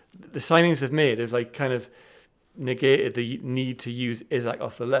of, the signings they've made have like kind of negated the need to use Isak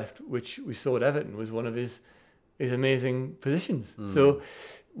off the left, which we saw at Everton was one of his amazing positions. So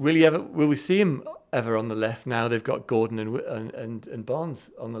will we see him ever on the left now they've got Gordon and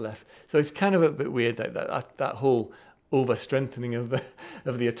Barnes on the left? So it's kind of a bit weird that whole over strengthening of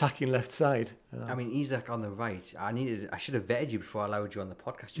the attacking left side. I mean, Isak on the right. I should have vetted you before I allowed you on the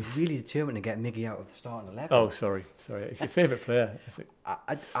podcast. You're really determined to get Miggy out of the starting 11. Oh, sorry. It's your favourite player.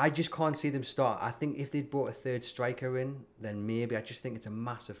 I just can't see them start. I think if they'd brought a third striker in, then maybe. I just think it's a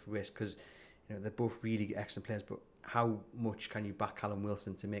massive risk because they're both really excellent players, but how much can you back Callum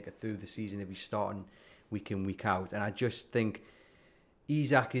Wilson to make it through the season if he's starting week in, week out? And I just think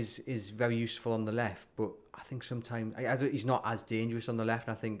Isak is very useful on the left, but I think sometimes he's not as dangerous on the left.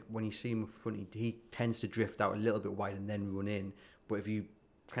 And I think when you see him up front, he tends to drift out a little bit wide and then run in. But if you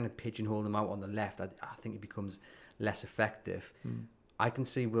kind of pigeonhole him out on the left, I think it becomes less effective. I can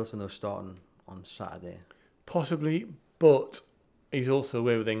see Wilson though starting on Saturday. Possibly, but he's also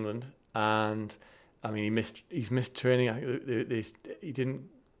away with England and... I mean, he's missed training. He didn't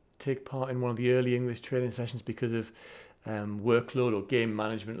take part in one of the early English training sessions because of workload or game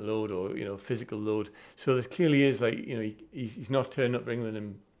management load or physical load. So there clearly is he's not turning up for England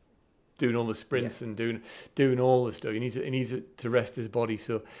and doing all the sprints and doing all the stuff. He needs to rest his body.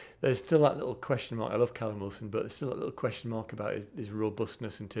 So there's still that little question mark. I love Callum Wilson, but there's still that little question mark about his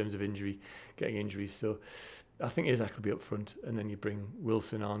robustness in terms of getting injuries. So I think Isak will be up front, and then you bring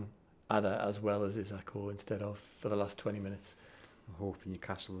Wilson on. Either as well as Isak or instead of for the last 20 minutes. Hopefully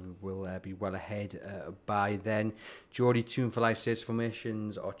Newcastle will be well ahead by then. Geordie Toon for Life says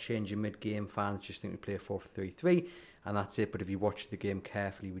formations are changing mid-game. Fans just think we play a 4-3-3 and that's it. But if you watch the game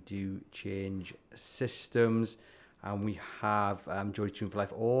carefully, we do change systems. And we have Geordie Toon for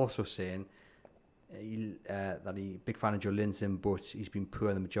Life also saying that he's a big fan of Joe Linton, but he's been poor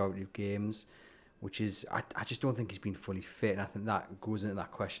in the majority of games. Which is, I just don't think he's been fully fit. And I think that goes into that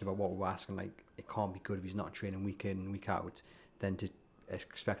question about what we're asking. Like, it can't be good if he's not training week in, week out, then to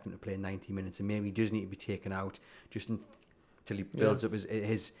expect him to play 90 minutes. And maybe he does need to be taken out just until he builds up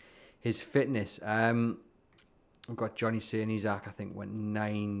his fitness. We've got Johnny saying Isak, I think, went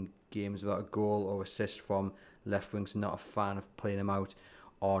 9 games without a goal or assist from left wing. So not a fan of playing him out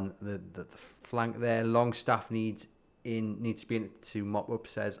on the flank there. Longstaff needs to be in to mop up,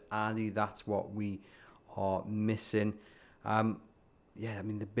 says Andy. That's what we are missing. I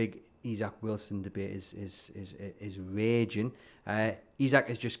mean the big Isak Wilson debate is raging. Isak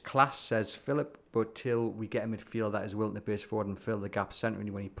is just class, says Philip, but till we get a midfield that is willing to burst forward and fill the gap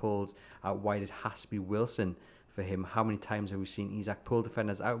centrally when he pulls out wide, it has to be Wilson for him. How many times have we seen Isak pull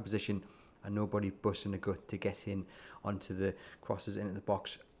defenders out of position and nobody busting a gut to get in onto the crosses into the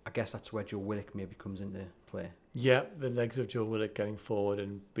box? I guess that's where Joe Willock maybe comes into play. Yeah, the legs of Joe Willock getting forward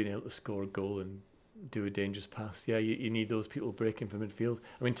and being able to score a goal and do a dangerous pass. Yeah, you need those people breaking from midfield.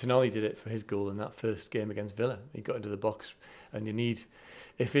 I mean, Tonali did it for his goal in that first game against Villa. He got into the box, and you need,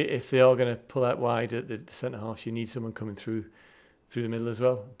 if they are going to pull out wide at the centre half, you need someone coming through the middle as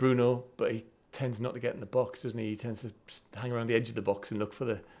well. Bruno, but he tends not to get in the box, doesn't he? He tends to hang around the edge of the box and look for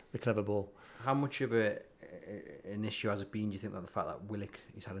the clever ball. How much of an issue has it been, do you think, that the fact that Willock,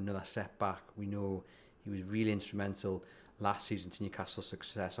 he's had another setback? We know he was really instrumental last season to Newcastle's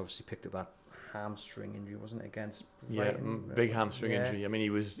success. Obviously picked up that hamstring injury, wasn't it, against Brighton? Yeah, big hamstring injury. I mean, he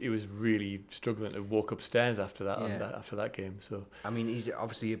was really struggling to walk upstairs after that game. So I mean, he's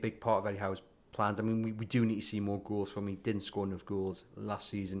obviously a big part of Eddie Howe's plans. I mean, we do need to see more goals from him. He didn't score enough goals last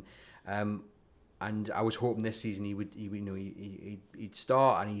season, and I was hoping this season he'd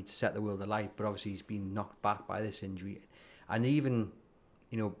start and he'd set the world alight. But obviously he's been knocked back by this injury, and even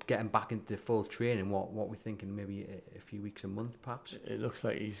getting back into full training. What we're thinking, maybe a few weeks, a month, perhaps. It looks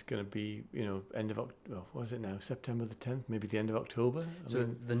like he's going to be end of what is it now? September the 10th, maybe the end of October.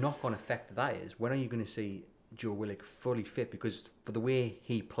 The knock-on effect of that is, when are you going to see Joe Willock fully fit? Because for the way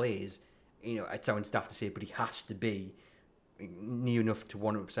he plays, it sounds daft to say, but he has to be near enough to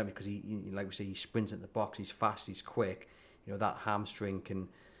 100% because he, like we say, he sprints at the box, he's fast, he's quick. That hamstring can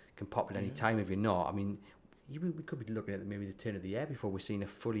pop at any time if you're not. I mean, we could be looking at maybe the turn of the year before we're seeing a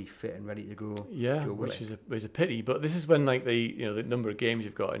fully fit and ready to go. Yeah, Joe which is a pity. But this is when the number of games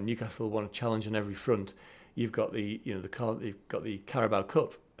you've got, and Newcastle want to challenge on every front. You've got you've got the Carabao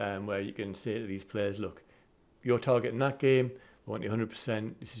Cup, where you can say to these players, look, you're targeting that game. I want you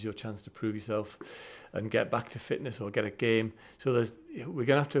 100%. This is your chance to prove yourself and get back to fitness or get a game. So we're going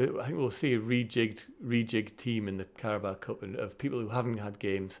to have to. I think we'll see a rejigged team in the Carabao Cup of people who haven't had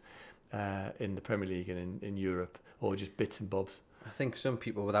games in the Premier League and in Europe, or just bits and bobs. I think some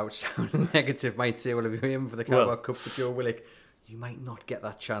people, without sounding negative, might say, well, if you're in for the Carabao Cup for Joe Willock, you might not get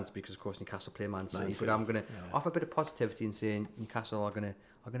that chance because, of course, Newcastle play Man City. But I'm going to offer a bit of positivity and saying Newcastle are going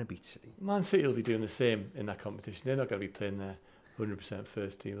to beat City. Man City will be doing the same in that competition. They're not going to be playing their 100%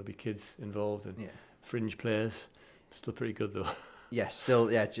 first team. There'll be kids involved and fringe players. Still pretty good, though. Yes, still,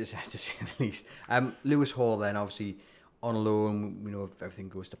 just to say the least. Lewis Hall, then, obviously, on loan. We know if everything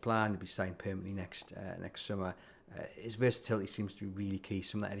goes to plan, he'll be signed permanently next summer. His versatility seems to be really key.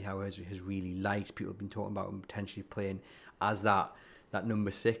 Something that Eddie Howe has really liked. People have been talking about him potentially playing as that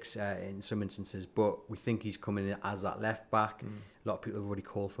number 6 in some instances, but we think he's coming in as that left back. A lot of people have already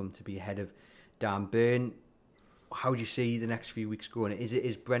called for him to be ahead of Dan Burn. How do you see the next few weeks going?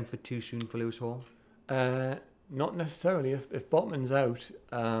 Is Brentford too soon for Lewis Hall? Not necessarily. If Botman's out,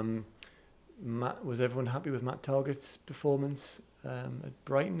 was everyone happy with Matt Targett's performance at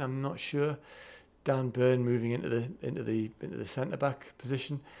Brighton? I'm not sure. Dan Burn moving into the centre back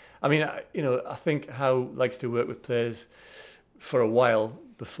position. I mean, I think Howe likes to work with players for a while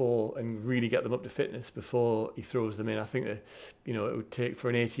before and really get them up to fitness before he throws them in. I think that it would take for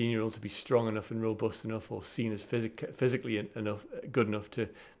an 18-year-old to be strong enough and robust enough, or seen as physically good enough to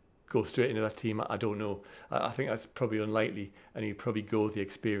go straight into that team. I don't know. I think that's probably unlikely, and he'd probably go with the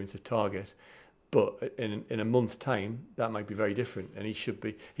experience of Targett. But in a month's time, that might be very different, and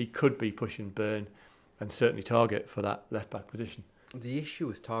he could be pushing Burn and certainly Targett for that left back position. The issue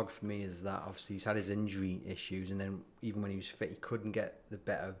with Targett for me is that obviously he's had his injury issues, and then even when he was fit, he couldn't get the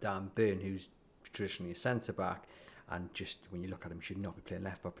better of Dan Burn, who's traditionally a centre back, and just when you look at him, he should not be playing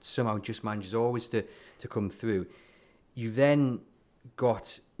left back, but somehow just manages always to come through. You then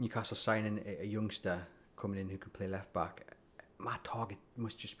got Newcastle signing a youngster coming in who can play left back. Matt Targett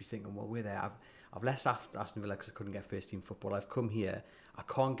must just be thinking, well, we're there. I've left Aston Villa because I couldn't get first team football. I've come here. I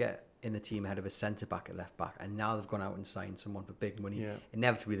can't get in the team ahead of a centre back at left back, and now they've gone out and signed someone for big money.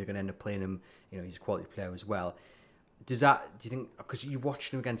 Inevitably, they're going to end up playing him. He's a quality player as well. Do you think, because you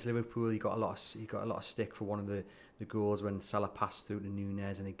watched him against Liverpool, he got a lot of stick for one of the goals when Salah passed through to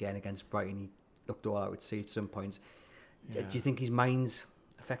Nunez, and again against Brighton, he looked all out at sea at some points. Do you think his mind's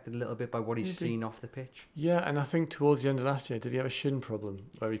affected a little bit by what he's seen off the pitch? Yeah, and I think towards the end of last year, did he have a shin problem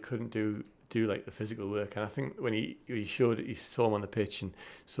where he couldn't do like the physical work? And I think when he saw him on the pitch and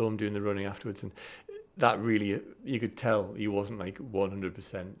saw him doing the running afterwards, and that really, you could tell he wasn't like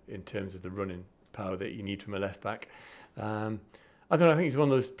 100% in terms of the running power that you need from a left back. I don't know, I think he's one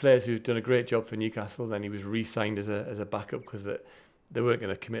of those players who's done a great job for Newcastle. Then he was re-signed as a backup because they weren't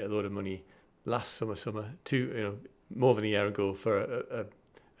going to commit a load of money last summer to more than a year ago for a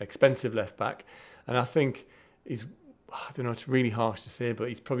expensive left back. And I think he's, I don't know, it's really harsh to say, but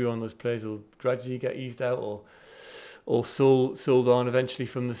he's probably one of those players who'll gradually get eased out or sold on eventually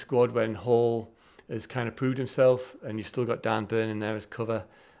from the squad when Hall has kind of proved himself, and you've still got Dan Burn in there as cover.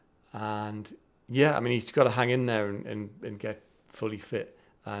 And yeah, I mean, he's got to hang in there and get fully fit.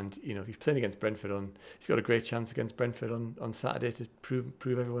 And if he's playing against Brentford he's got a great chance against Brentford on Saturday to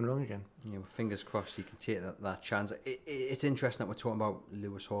prove everyone wrong again. Yeah, well, fingers crossed he can take that chance. It's interesting that we're talking about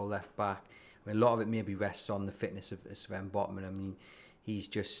Lewis Hall left back. I mean, a lot of it maybe rests on the fitness of Sven Botman. I mean, he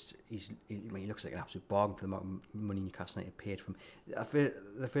looks like an absolute bargain for the amount of money Newcastle United paid for him.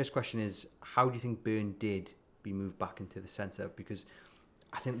 The first question is, how do you think Burn did be moved back into the centre? Because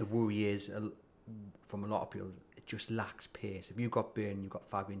I think the worry is, from a lot of people, it just lacks pace. If you've got Burn, you've got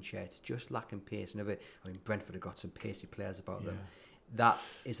Fabian Schär, it's just lacking pace. I mean, Brentford have got some pacey players about them. that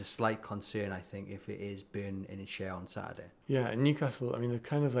is a slight concern, I think, if it is Burn in its share on Saturday. Yeah, and Newcastle, I mean, they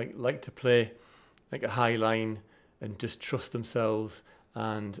kind of like to play like a high line and just trust themselves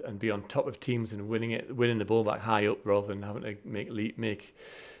and be on top of teams and winning the ball back high up rather than having to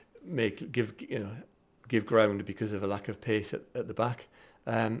give ground because of a lack of pace at the back.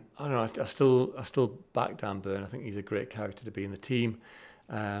 I don't know. I still back Dan Burn. I think he's a great character to be in the team.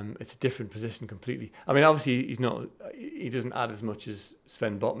 It's a different position completely. I mean, obviously he doesn't add as much as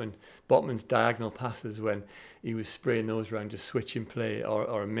Sven Botman. Botman's diagonal passes when he was spraying those around, just switching play,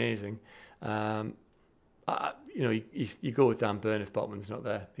 are amazing. You go with Dan Burn if Botman's not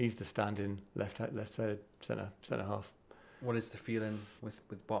there. He's the stand-in left-sided centre half. What is the feeling with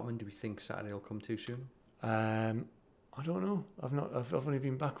Botman? Do we think Saturday will come too soon? I don't know. I've only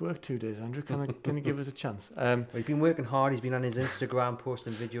been back work 2 days. Andrew, can you give us a chance? Well, he's been working hard. He's been on his Instagram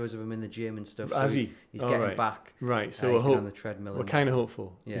posting videos of him in the gym and stuff. Has so he? He's getting back. Right. So he's been on the treadmill. We're kind of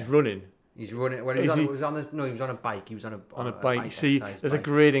hopeful. Yeah. He's running. He's running. Well, he was on a bike. He was on a bike. You see, there's a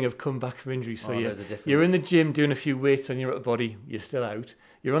grading of comeback from injury. So you're in the gym doing a few weights on your upper body. You're still out.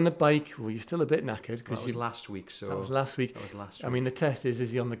 You're on the bike. Well, you're still a bit knackered because that was last week. That was last week. I mean, the test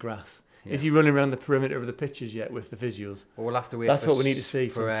is he on the grass? Yeah. Is he running around the perimeter of the pitches yet with the physios? Well, we'll have to wait. That's what we need to see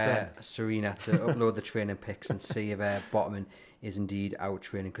for Serena to upload the training pics and see if Botman is indeed out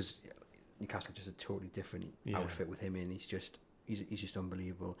training, because Newcastle just a totally different outfit with him in. He's just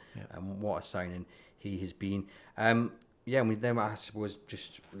unbelievable. Yeah. What a signing he has been. And then I suppose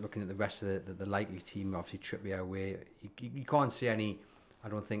just looking at the rest of the likely team, obviously Trippier away, you can't see any, I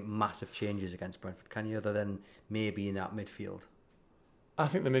don't think, massive changes against Brentford, can you, other than maybe in that midfield? I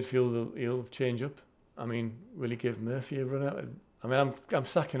think the midfield he'll change up. I mean, will he give Murphy a run out? I mean, I'm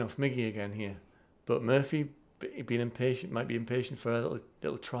sacking off Miggy again here, but Murphy might be impatient for a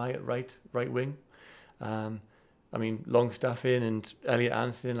little try at right wing. I mean, Longstaff in and Elliot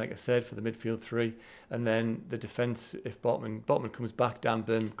Anderson, like I said, for the midfield three, and then the defence. If Botman comes back, Dan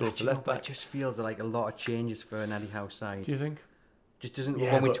Burn goes to left back. It just feels like a lot of changes for an Eddie Howe side. Do you think? Just doesn't,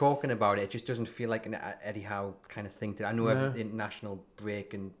 when we're talking about it, it just doesn't feel like an Eddie Howe kind of thing. I know every international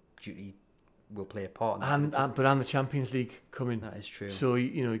break and duty will play a part in that. But the Champions League coming. That is true. So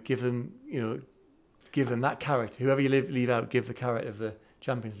give them that carrot. Whoever you leave out, give the carrot of the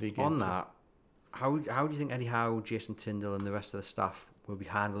Champions League game. On that, how do you think Eddie Howe, Jason Tyndall, and the rest of the staff will be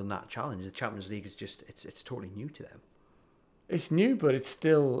handling that challenge? The Champions League is just it's totally new to them. It's new, but it's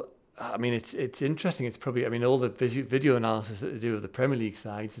still. I mean, it's interesting. It's probably, I mean, all the video analysis that they do of the Premier League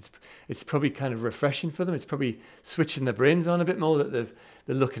sides, it's probably kind of refreshing for them. It's probably switching their brains on a bit more, that they're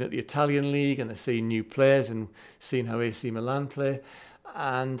looking at the Italian league and they're seeing new players and seeing how AC Milan play.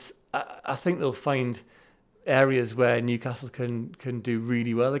 And I think they'll find areas where Newcastle can do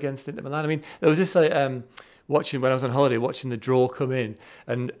really well against Inter Milan. I mean, there was this watching when I was on holiday, watching the draw come in,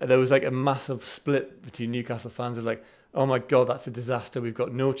 and there was like a massive split between Newcastle fans of like, oh my God, that's a disaster, we've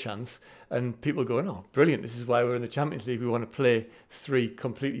got no chance. And people going, oh, brilliant, this is why we're in the Champions League. We want to play three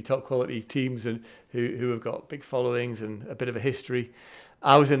completely top quality teams and who have got big followings and a bit of a history.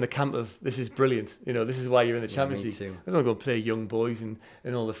 I was in the camp of, this is brilliant. This is why you're in the Champions League. Too. I don't go and play young boys and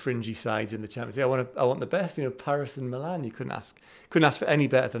all the fringy sides in the Champions League. I want the best. Paris and Milan, you couldn't ask for any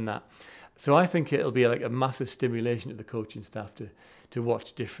better than that. So I think it'll be like a massive stimulation to the coaching staff to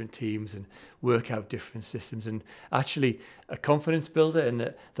watch different teams and work out different systems, and actually a confidence builder in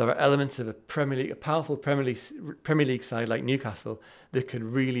that there are elements of a powerful Premier League side like Newcastle that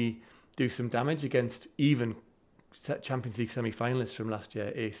can really do some damage against even Champions League semi-finalists from last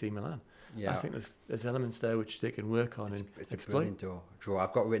year, AC Milan. Yeah. I think there's elements there which they can work on and it's exploit. A brilliant draw.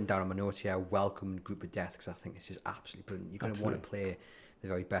 I've got written down on my notes here, welcome group of death, because I think it's just absolutely brilliant. You're going to want to play the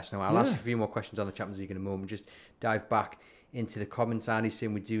very best. Now, I'll ask you a few more questions on the Champions League in a moment. Just dive back into the comments. Andy's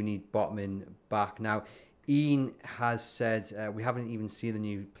saying we do need Botman back. Now, Ian has said we haven't even seen the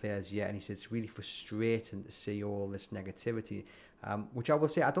new players yet, and he said it's really frustrating to see all this negativity, which I will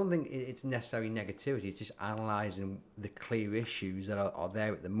say, I don't think it's necessarily negativity. It's just analysing the clear issues that are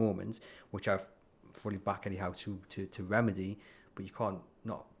there at the moment, which I fully back anyhow to remedy, but you can't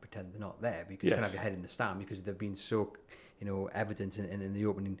not pretend they're not there, because you can have your head in the stand, because they've been so evident in the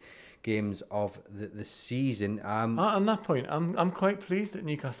opening games of the season. On that point, I'm quite pleased that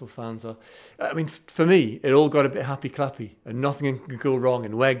Newcastle fans are. I mean, for me, it all got a bit happy clappy, and nothing could go wrong,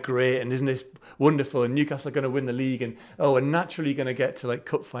 and we're great, and isn't this wonderful? And Newcastle are going to win the league, and we're naturally going to get to like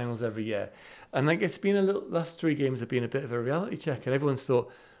cup finals every year. And like it's been last 3 games have been a bit of a reality check, and everyone's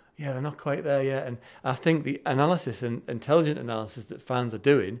thought, yeah, they're not quite there yet. And I think the analysis and intelligent analysis that fans are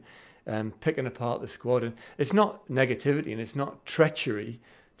doing, picking apart the squad, and it's not negativity and it's not treachery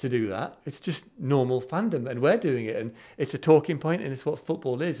to do that. It's just normal fandom, and we're doing it, and it's a talking point, and it's what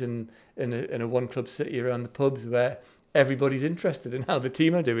football is in a one club city around the pubs where everybody's interested in how the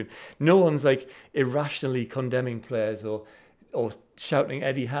team are doing. No one's like irrationally condemning players or shouting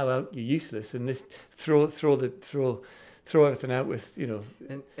Eddie Howe out, you're useless, and this throw everything out with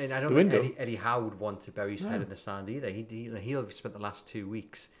and I don't think Eddie Howe would want to bury his head in the sand either. He'll have spent the last 2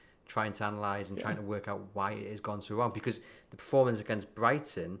 weeks trying to analyse and trying to work out why it has gone so wrong, because the performance against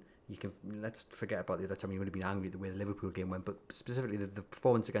Brighton, let's forget about the other time you would have been angry at the way the Liverpool game went, but specifically the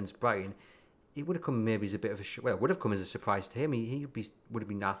performance against Brighton, it would have come maybe as a bit of it would have come as a surprise to him. He would have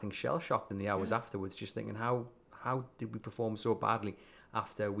been nothing shell shocked in the hours afterwards, just thinking how did we perform so badly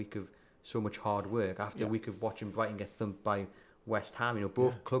after a week of so much hard work, after a week of watching Brighton get thumped by West Ham.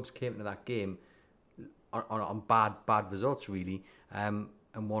 Both clubs came into that game on bad results really, and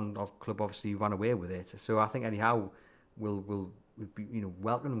one club obviously ran away with it. So I think Eddie Howe will be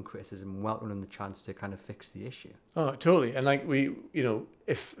welcoming criticism, welcoming the chance to kind of fix the issue. Oh, totally. And like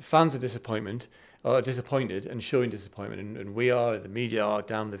if fans are disappointed and showing disappointment, and we are, the media are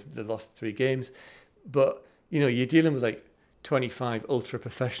down the lost 3 games, but you're dealing with like 25 ultra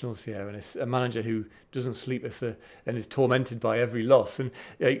professionals here, and it's a manager who doesn't sleep and is tormented by every loss. And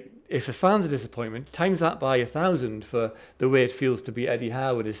if the fans are disappointment, times that by 1,000 for the way it feels to be Eddie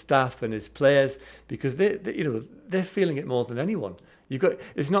Howe and his staff and his players, because they're feeling it more than anyone.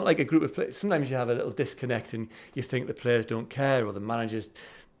 It's not like a group of players. Sometimes you have a little disconnect and you think the players don't care, or the manager's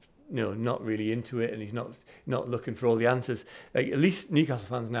not really into it, and he's not looking for all the answers. Like, at least Newcastle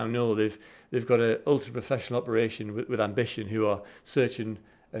fans now know they've got an ultra professional operation with ambition, who are searching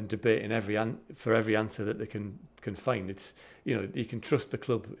and debating for every answer that they can find. It's you can trust the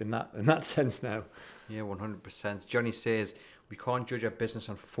club in that sense now. Yeah, 100%. Johnny says we can't judge our business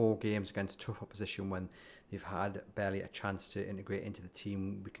on 4 games against tough opposition when they've had barely a chance to integrate into the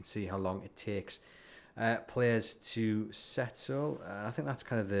team. We can see how long it takes players to settle. I think that's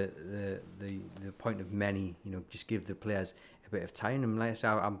kind of the point of many. Just give the players a bit of time. And like I say,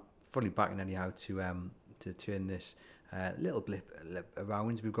 I'm fully backing Eddie Howe to turn this little blip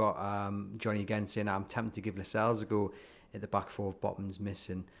around. We've got Johnny again saying I'm tempted to give Lascelles a go at the back 4 of Botman's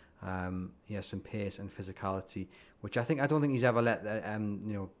missing. He has some pace and physicality, which I don't think he's ever let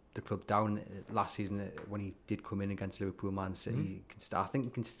the club down last season when he did come in against Liverpool, Man City. I think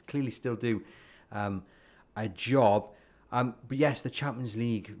he can clearly still do a job. But yes, the Champions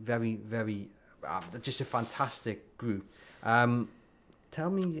League, very, very, just a fantastic group.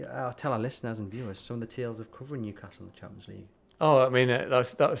 Tell our listeners and viewers some of the tales of covering Newcastle in the Champions League. Oh, I mean, that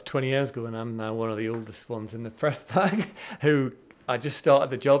was 20 years ago, and I'm now one of the oldest ones in the press bag. Who I just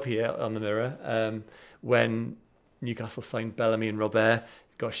started the job here on the Mirror when Newcastle signed Bellamy and Robert,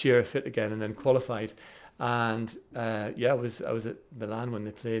 got Shearer fit again, and then qualified. And I was at Milan when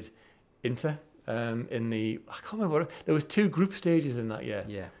they played Inter. I can't remember there was 2 group stages in that year.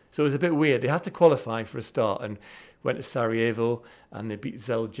 Yeah. So it was a bit weird. They had to qualify for a start and went to Sarajevo, and they beat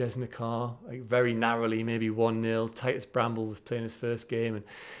Željezničar very narrowly, maybe 1-0. Titus Bramble was playing his first game,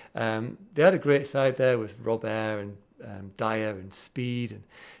 and they had a great side there with Robert and Dyer and Speed and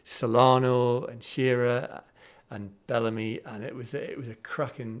Solano and Shearer and Bellamy, and it was a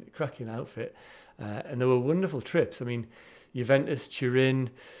cracking outfit, and there were wonderful trips. I mean, Juventus,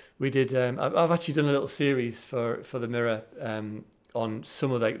 Turin. We did. I've actually done a little series for the Mirror on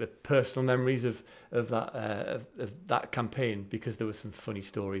some of the personal memories of that campaign, because there were some funny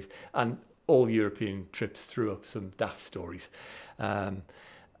stories, and all European trips threw up some daft stories.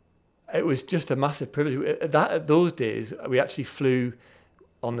 It was just a massive privilege. Those days we actually flew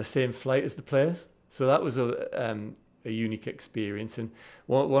on the same flight as the players, so that was a unique experience. And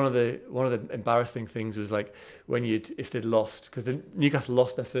one of the embarrassing things was if they'd lost, because Newcastle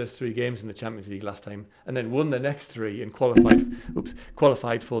lost their first 3 games in the Champions League last time, and then won the next 3 and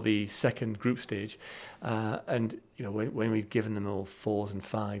qualified for the second group stage. And when we'd given them all 4s and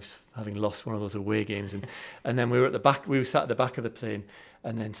 5s, having lost one of those away games, and then we were sat at the back of the plane,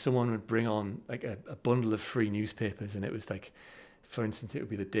 and then someone would bring on a bundle of free newspapers, and it was for instance, it would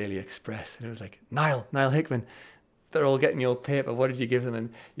be the Daily Express, and it was Niall Hickman, they're all getting your paper, what did you give them? And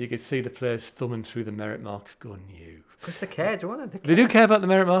you could see the players thumbing through the merit marks going, because they care, don't they? They do care about the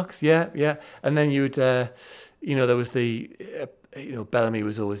merit marks, yeah. And then you would, there was Bellamy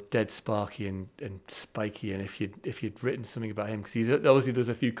was always dead sparky and spiky, and if you'd written something about him, because obviously there was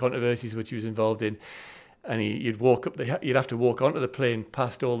a few controversies which he was involved in, and you'd have to walk onto the plane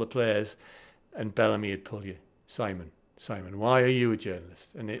past all the players, and Bellamy would pull you, Simon, why are you a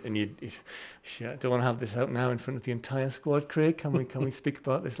journalist? And you I don't want to have this out now in front of the entire squad, Craig. Can we speak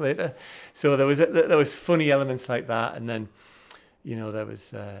about this later? So there was funny elements like that, and then there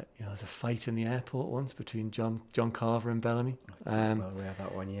was a fight in the airport once between John Carver and Bellamy. Well, we have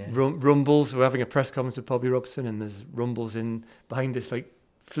that one, yeah. Rumbles. We're having a press conference with Bobby Robson, and there's rumbles in behind this like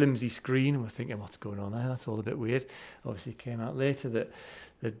flimsy screen, and we're thinking, what's going on there? That's all a bit weird. Obviously, it came out later that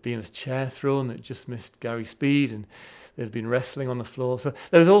there'd been a chair thrown that just missed Gary Speed, and there'd been wrestling on the floor. So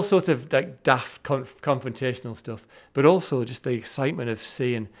there was all sorts of like daft confrontational stuff, but also just the excitement of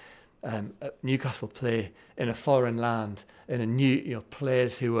seeing Newcastle play in a foreign land, in a new,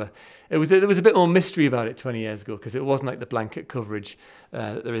 players who were. There was a bit more mystery about it 20 years ago, because it wasn't like the blanket coverage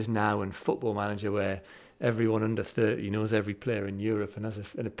that there is now in Football Manager, where everyone under 30 knows every player in Europe and has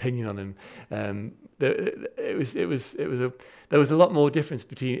an opinion on them. There was a lot more difference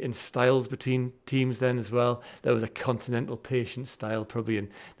in styles between teams then as well. There was a continental patient style probably, and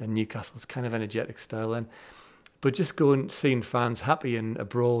then Newcastle's kind of energetic style then. But just seeing fans happy and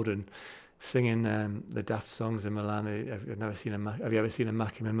abroad and singing the daft songs in Milan. Have you ever seen a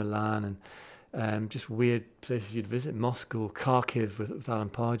Mackem in Milan? And just weird places you'd visit, Moscow, Kharkiv with Alan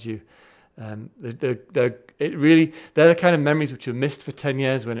Pardew. They're the kind of memories which are missed for 10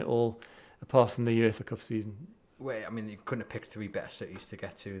 years when it all, apart from the UEFA Cup season. Well, I mean, you couldn't have picked three better cities to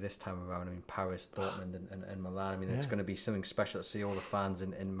get to this time around. I mean, Paris, Dortmund and Milan. I mean, it's going to be something special to see all the fans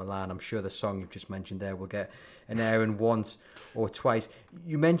in Milan. I'm sure the song you've just mentioned there will get an airing once or twice.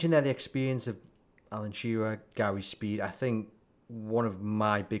 You mentioned there the experience of Alan Shearer, Gary Speed. I think one of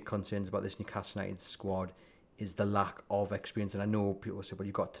my big concerns about this Newcastle United squad is the lack of experience. And I know people say, well,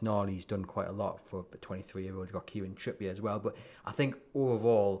 you've got Tonali, he's done quite a lot for the 23-year-old. You've got Kieran Trippier as well. But I think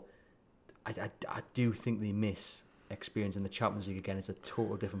overall, I do think they miss experience in the Champions League again. It's a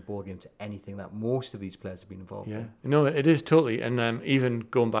total different ballgame to anything that most of these players have been involved in. No, it is totally. And even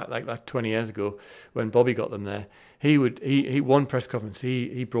going back like that 20 years ago, when Bobby got them there, he one press conference,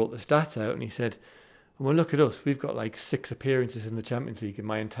 he brought the stats out and he said, well, look at us. We've got like 6 appearances in the Champions League in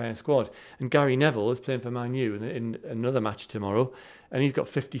my entire squad. And Gary Neville is playing for Man U in another match tomorrow, and he's got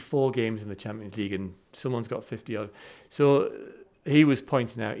 54 games in the Champions League, and someone's got 50 odd. So he was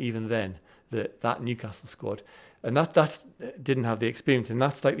pointing out even then that Newcastle squad, and that didn't have the experience, and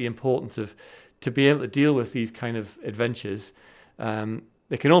that's like the importance of to be able to deal with these kind of adventures.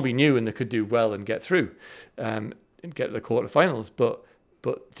 They can all be new and they could do well and get through and get to the quarterfinals, but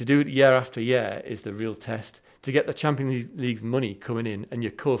to do it year after year is the real test. To get the Champions League's money coming in and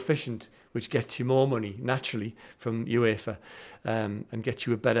your coefficient, which gets you more money naturally from UEFA, and gets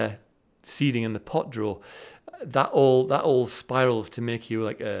you a better seeding in the pot draw, that all spirals to make you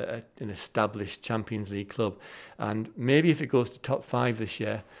like an established Champions League club. And maybe if it goes to top 5 this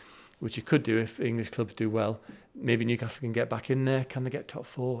year, which it could do if English clubs do well, maybe Newcastle can get back in there. Can they get top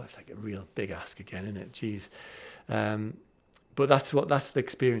 4? It's like a real big ask again, isn't it? Jeez. But that's the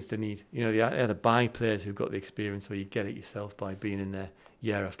experience they need. They either buy players who've got the experience, or you get it yourself by being in there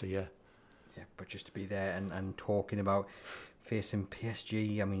year after year. Yeah, but just to be there and talking about facing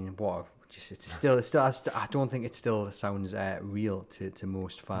PSG, I mean, it's still. I don't think it still sounds real to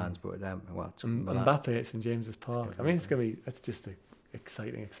most fans. But Mbappe at St James's Park. I mean, it's just an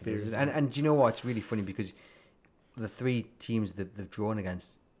exciting experience. And do you know what? It's really funny because the 3 teams that they've drawn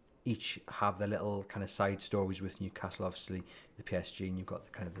against each have their little kind of side stories with Newcastle. Obviously, the PSG, and you've got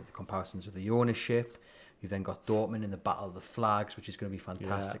the kind of the comparisons with the ownership. You've then got Dortmund in the Battle of the Flags, which is going to be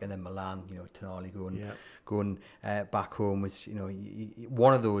fantastic, and then Milan, Tonali going back home. Which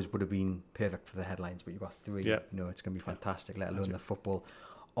one of those would have been perfect for the headlines, but you've got 3. Yeah. It's going to be fantastic, let alone the football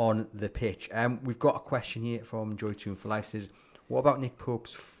on the pitch. We've got a question here from Joy Tune for Life. Says, what about Nick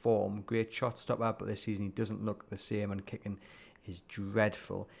Pope's form? Great shot stopper, but this season he doesn't look the same, and kicking is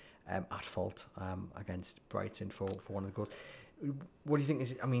dreadful. At fault against Brighton for one of the goals. What do you think?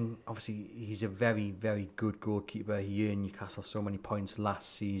 Obviously he's a very, very good goalkeeper. He earned Newcastle so many points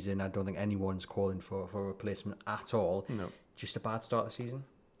last season. I don't think anyone's calling for a replacement at all. No. Just a bad start of the season?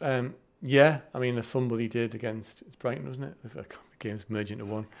 The fumble he did against Brighton, wasn't it? The game's merged into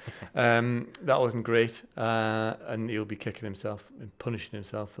one. That wasn't great, and he'll be kicking himself and punishing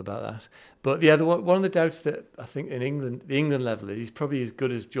himself about that. But one of the doubts that I think in England, the England level, is he's probably as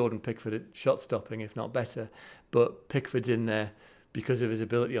good as Jordan Pickford at shot stopping, if not better. But Pickford's in there because of his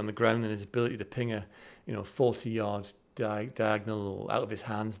ability on the ground and his ability to ping a 40-yard diagonal or out of his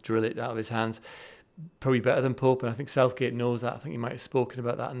hands, drill it out of his hands. Probably better than Pope, and I think Southgate knows that. I think he might have spoken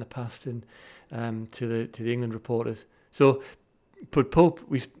about that in the past to the England reporters. So, but Pope,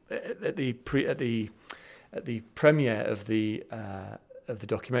 we at the premiere of the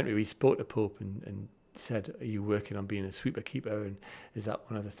documentary, we spoke to Pope and said, are you working on being a sweeper keeper, and is that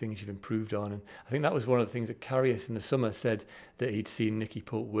one of the things you've improved on? And I think that was one of the things that Carrius in the summer said that he'd seen Nicky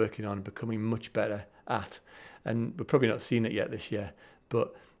Pope working on and becoming much better at. And we're probably not seeing it yet this year,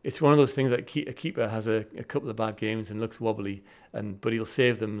 but it's one of those things that a keeper has a couple of bad games and looks wobbly, but he'll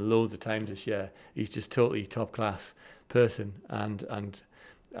save them loads of times this year. He's just totally top class person and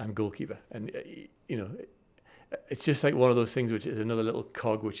goalkeeper, and it's just like one of those things which is another little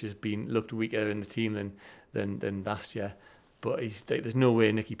cog which has been looked weaker in the team than last year. But there's no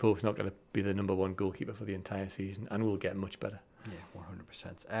way Nicky Pope's not going to be the number one goalkeeper for the entire season, and will get much better. Yeah,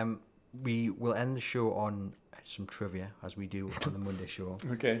 100%. We will end the show on some trivia, as we do on the Monday show.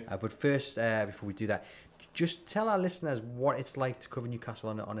 Okay. But first, before we do that, just tell our listeners what it's like to cover Newcastle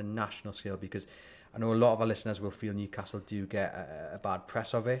on a national scale, because I know a lot of our listeners will feel Newcastle do get a bad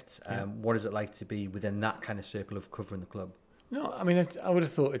press of it. What is it like to be within that kind of circle of covering the club? No, I mean, I would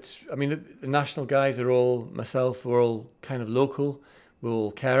have thought the national guys are all, myself, we're all kind of local. We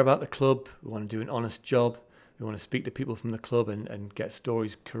all care about the club. We want to do an honest job. We want to speak to people from the club and get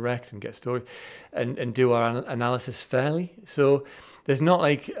stories correct and and do our analysis fairly. So there's not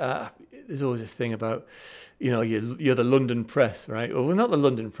like, there's always this thing about, you're the London press, right? Well, we're not the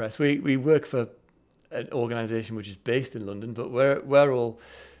London press. We work for an organisation which is based in London, but we're all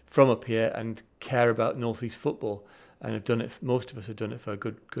from up here and care about North East football, and have done it. Most of us have done it for a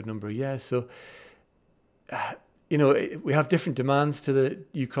good number of years. So, we have different demands to the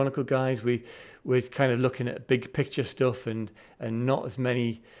U Chronicle guys. We're kind of looking at big picture stuff and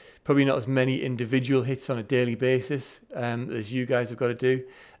probably not as many individual hits on a daily basis as you guys have got to do.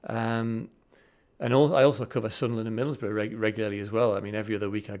 I also cover Sunderland and Middlesbrough regularly as well. I mean, every other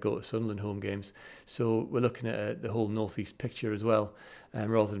week I go to Sunderland home games. So we're looking at the whole North East picture as well,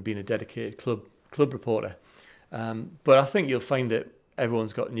 rather than being a dedicated club reporter. But I think you'll find that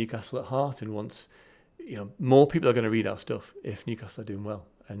everyone's got Newcastle at heart and wants, more people are going to read our stuff if Newcastle are doing well.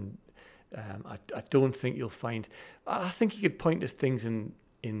 And I don't think you'll find. I think you could point to things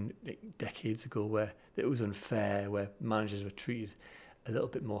in decades ago where it was unfair, where managers were treated a little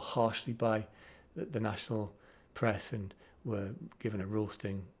bit more harshly by the national press and were given a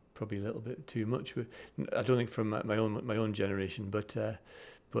roasting, probably a little bit too much. I don't think from my own generation, but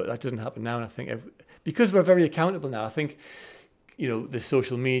that doesn't happen now. And I think because we're very accountable now, I think there's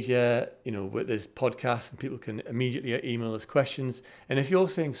social media, there's podcasts, and people can immediately email us questions. And if you're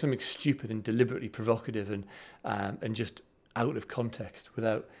saying something stupid and deliberately provocative and just out of context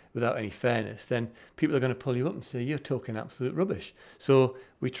without any fairness, then people are going to pull you up and say you're talking absolute rubbish. So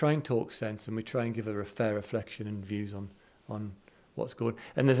we try and talk sense, and we try and give a fair reflection and views on what's going.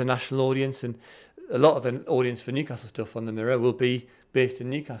 And there's a national audience, and a lot of the audience for Newcastle stuff on the Mirror will be based in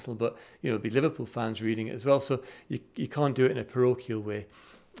Newcastle, but it'll be Liverpool fans reading it as well. So you can't do it in a parochial way.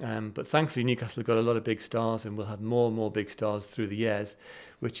 But thankfully Newcastle have got a lot of big stars, and we'll have more and more big stars through the years,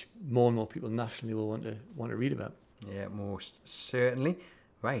 which more and more people nationally will want to read about. Yeah, most certainly.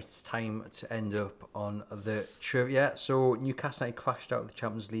 Right, it's time to end up on the trivia. So Newcastle United crashed out of the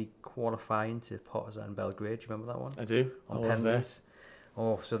Champions League qualifying to Partizan Belgrade. Do you remember that one? I do. On penalties.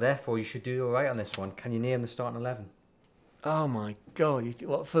 Oh, so therefore you should do all right on this one. Can you name the starting 11? Oh my God!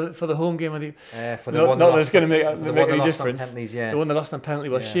 What for the home game of the? For the one not that's going to make any difference. Penalties, yeah. The one that lost on penalty.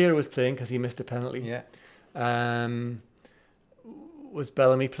 Well, Shearer was playing because he missed a penalty. Yeah. Was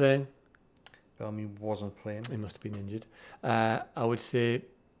Bellamy playing? Bellamy wasn't playing. He must have been injured. I would say,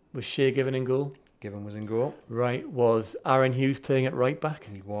 was Shea Given in goal? Given was in goal. Right. Was Aaron Hughes playing at right back?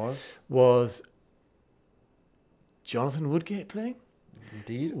 He was. Was Jonathan Woodgate playing?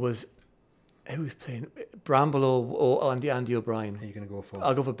 Indeed. Who was playing? Bramble or Andy O'Brien? Who are you going to go for?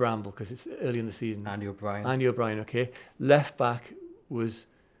 I'll go for Bramble because it's early in the season. Andy O'Brien. Andy O'Brien, okay. Left back was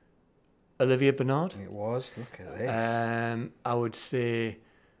Olivier Bernard. It was. Look at this. I would say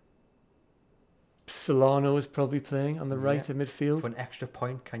Solano was probably playing on the right of midfield. For an extra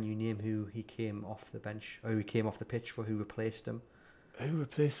point, can you name who he came off the bench, or who he came off the pitch for, who replaced him? Who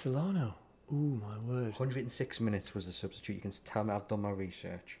replaced Solano? Ooh, my word. 106 minutes was the substitute. You can tell me I've done my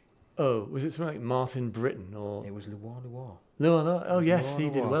research. Oh, was it something like Martin Britton or? It was Luar. Oh yes, he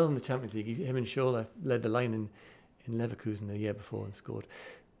did well in the Champions League. Him and Shaw led the line in Leverkusen the year before and scored.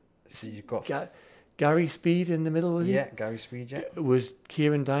 So you've got Gary Speed in the middle, was he? Yeah, Gary Speed. Yeah. Was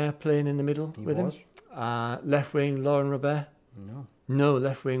Kieran Dyer playing in the middle with him? Left wing, Lauren Robert. No,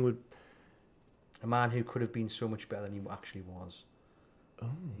 left wing would. A man who could have been so much better than he actually was. Oh,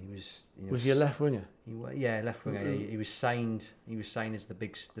 he was. Was he a left winger? Left winger. He was signed. He was signed as the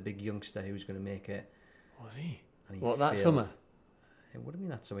big youngster who was going to make it. Was he? And what, failed. that summer? It would have been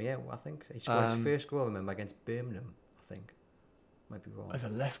that summer. Yeah, I think he scored his first goal. I remember against Birmingham. I think. Might be wrong. As a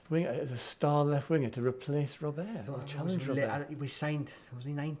left winger, as a star left winger to replace Robert. Challenge Robert. We signed, was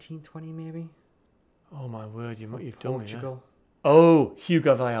he 19, 20 maybe? Oh my word, you've done me. Portugal. Oh,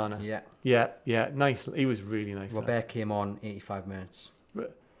 Hugo Viana. Yeah. Yeah. Nice. He was really nice. Robert came on 85 minutes.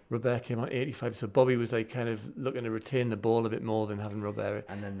 Robert came on 85, so Bobby was like kind of looking to retain the ball a bit more than having Robert.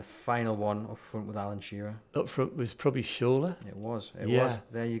 And then the final one up front with Alan Shearer. Up front was probably Shola. It was.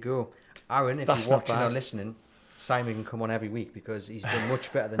 There you go. Aaron, if you're watching or listening, Simon can come on every week because he's done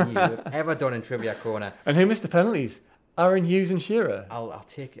much better than you have ever done in Trivia Corner. And who missed the penalties? Aaron Hughes and Shearer. I'll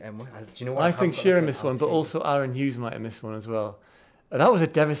take it. Do you know what? I think Shearer missed one, but also Aaron Hughes might have missed one as well. That was a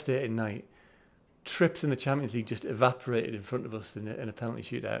devastating night. Trips in the Champions League just evaporated in front of us in a penalty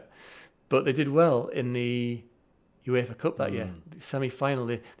shootout. But they did well in the UEFA Cup that year. The semi-final,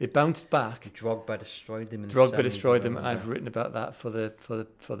 they bounced back. Drogba destroyed them. Drogba destroyed them, and I've written about that for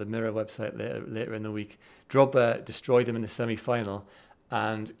the Mirror website later in the week. Drogba destroyed them in the semi-final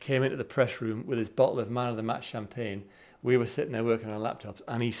and came into the press room with his bottle of Man of the Match champagne. We were sitting there working on our laptops,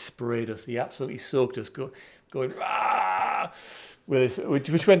 and he sprayed us. He absolutely soaked us, going rah, with his,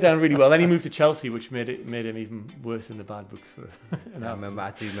 which went down really well. Then he moved to Chelsea, which made him even worse in the bad books for. I remember.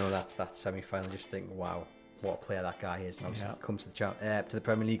 I do know that semi-final. Just think, wow, what a player that guy is. And obviously comes to the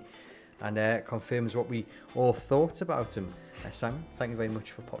Premier League and confirms what we all thought about him. Simon, thank you very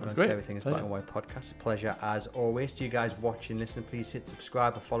much for popping on to Everything is Black and White podcast. A pleasure as always. To you guys watching, listen, please hit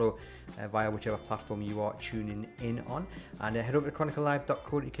subscribe or follow via whichever platform you are tuning in on. And head over to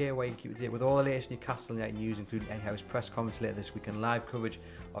chroniclelive.co.uk where you can keep up to date with all the latest Newcastle United news, including Eddie Howe's press comments later this week and live coverage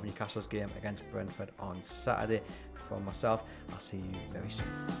of Newcastle's game against Brentford on Saturday. From myself, I'll see you very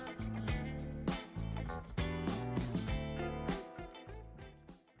soon.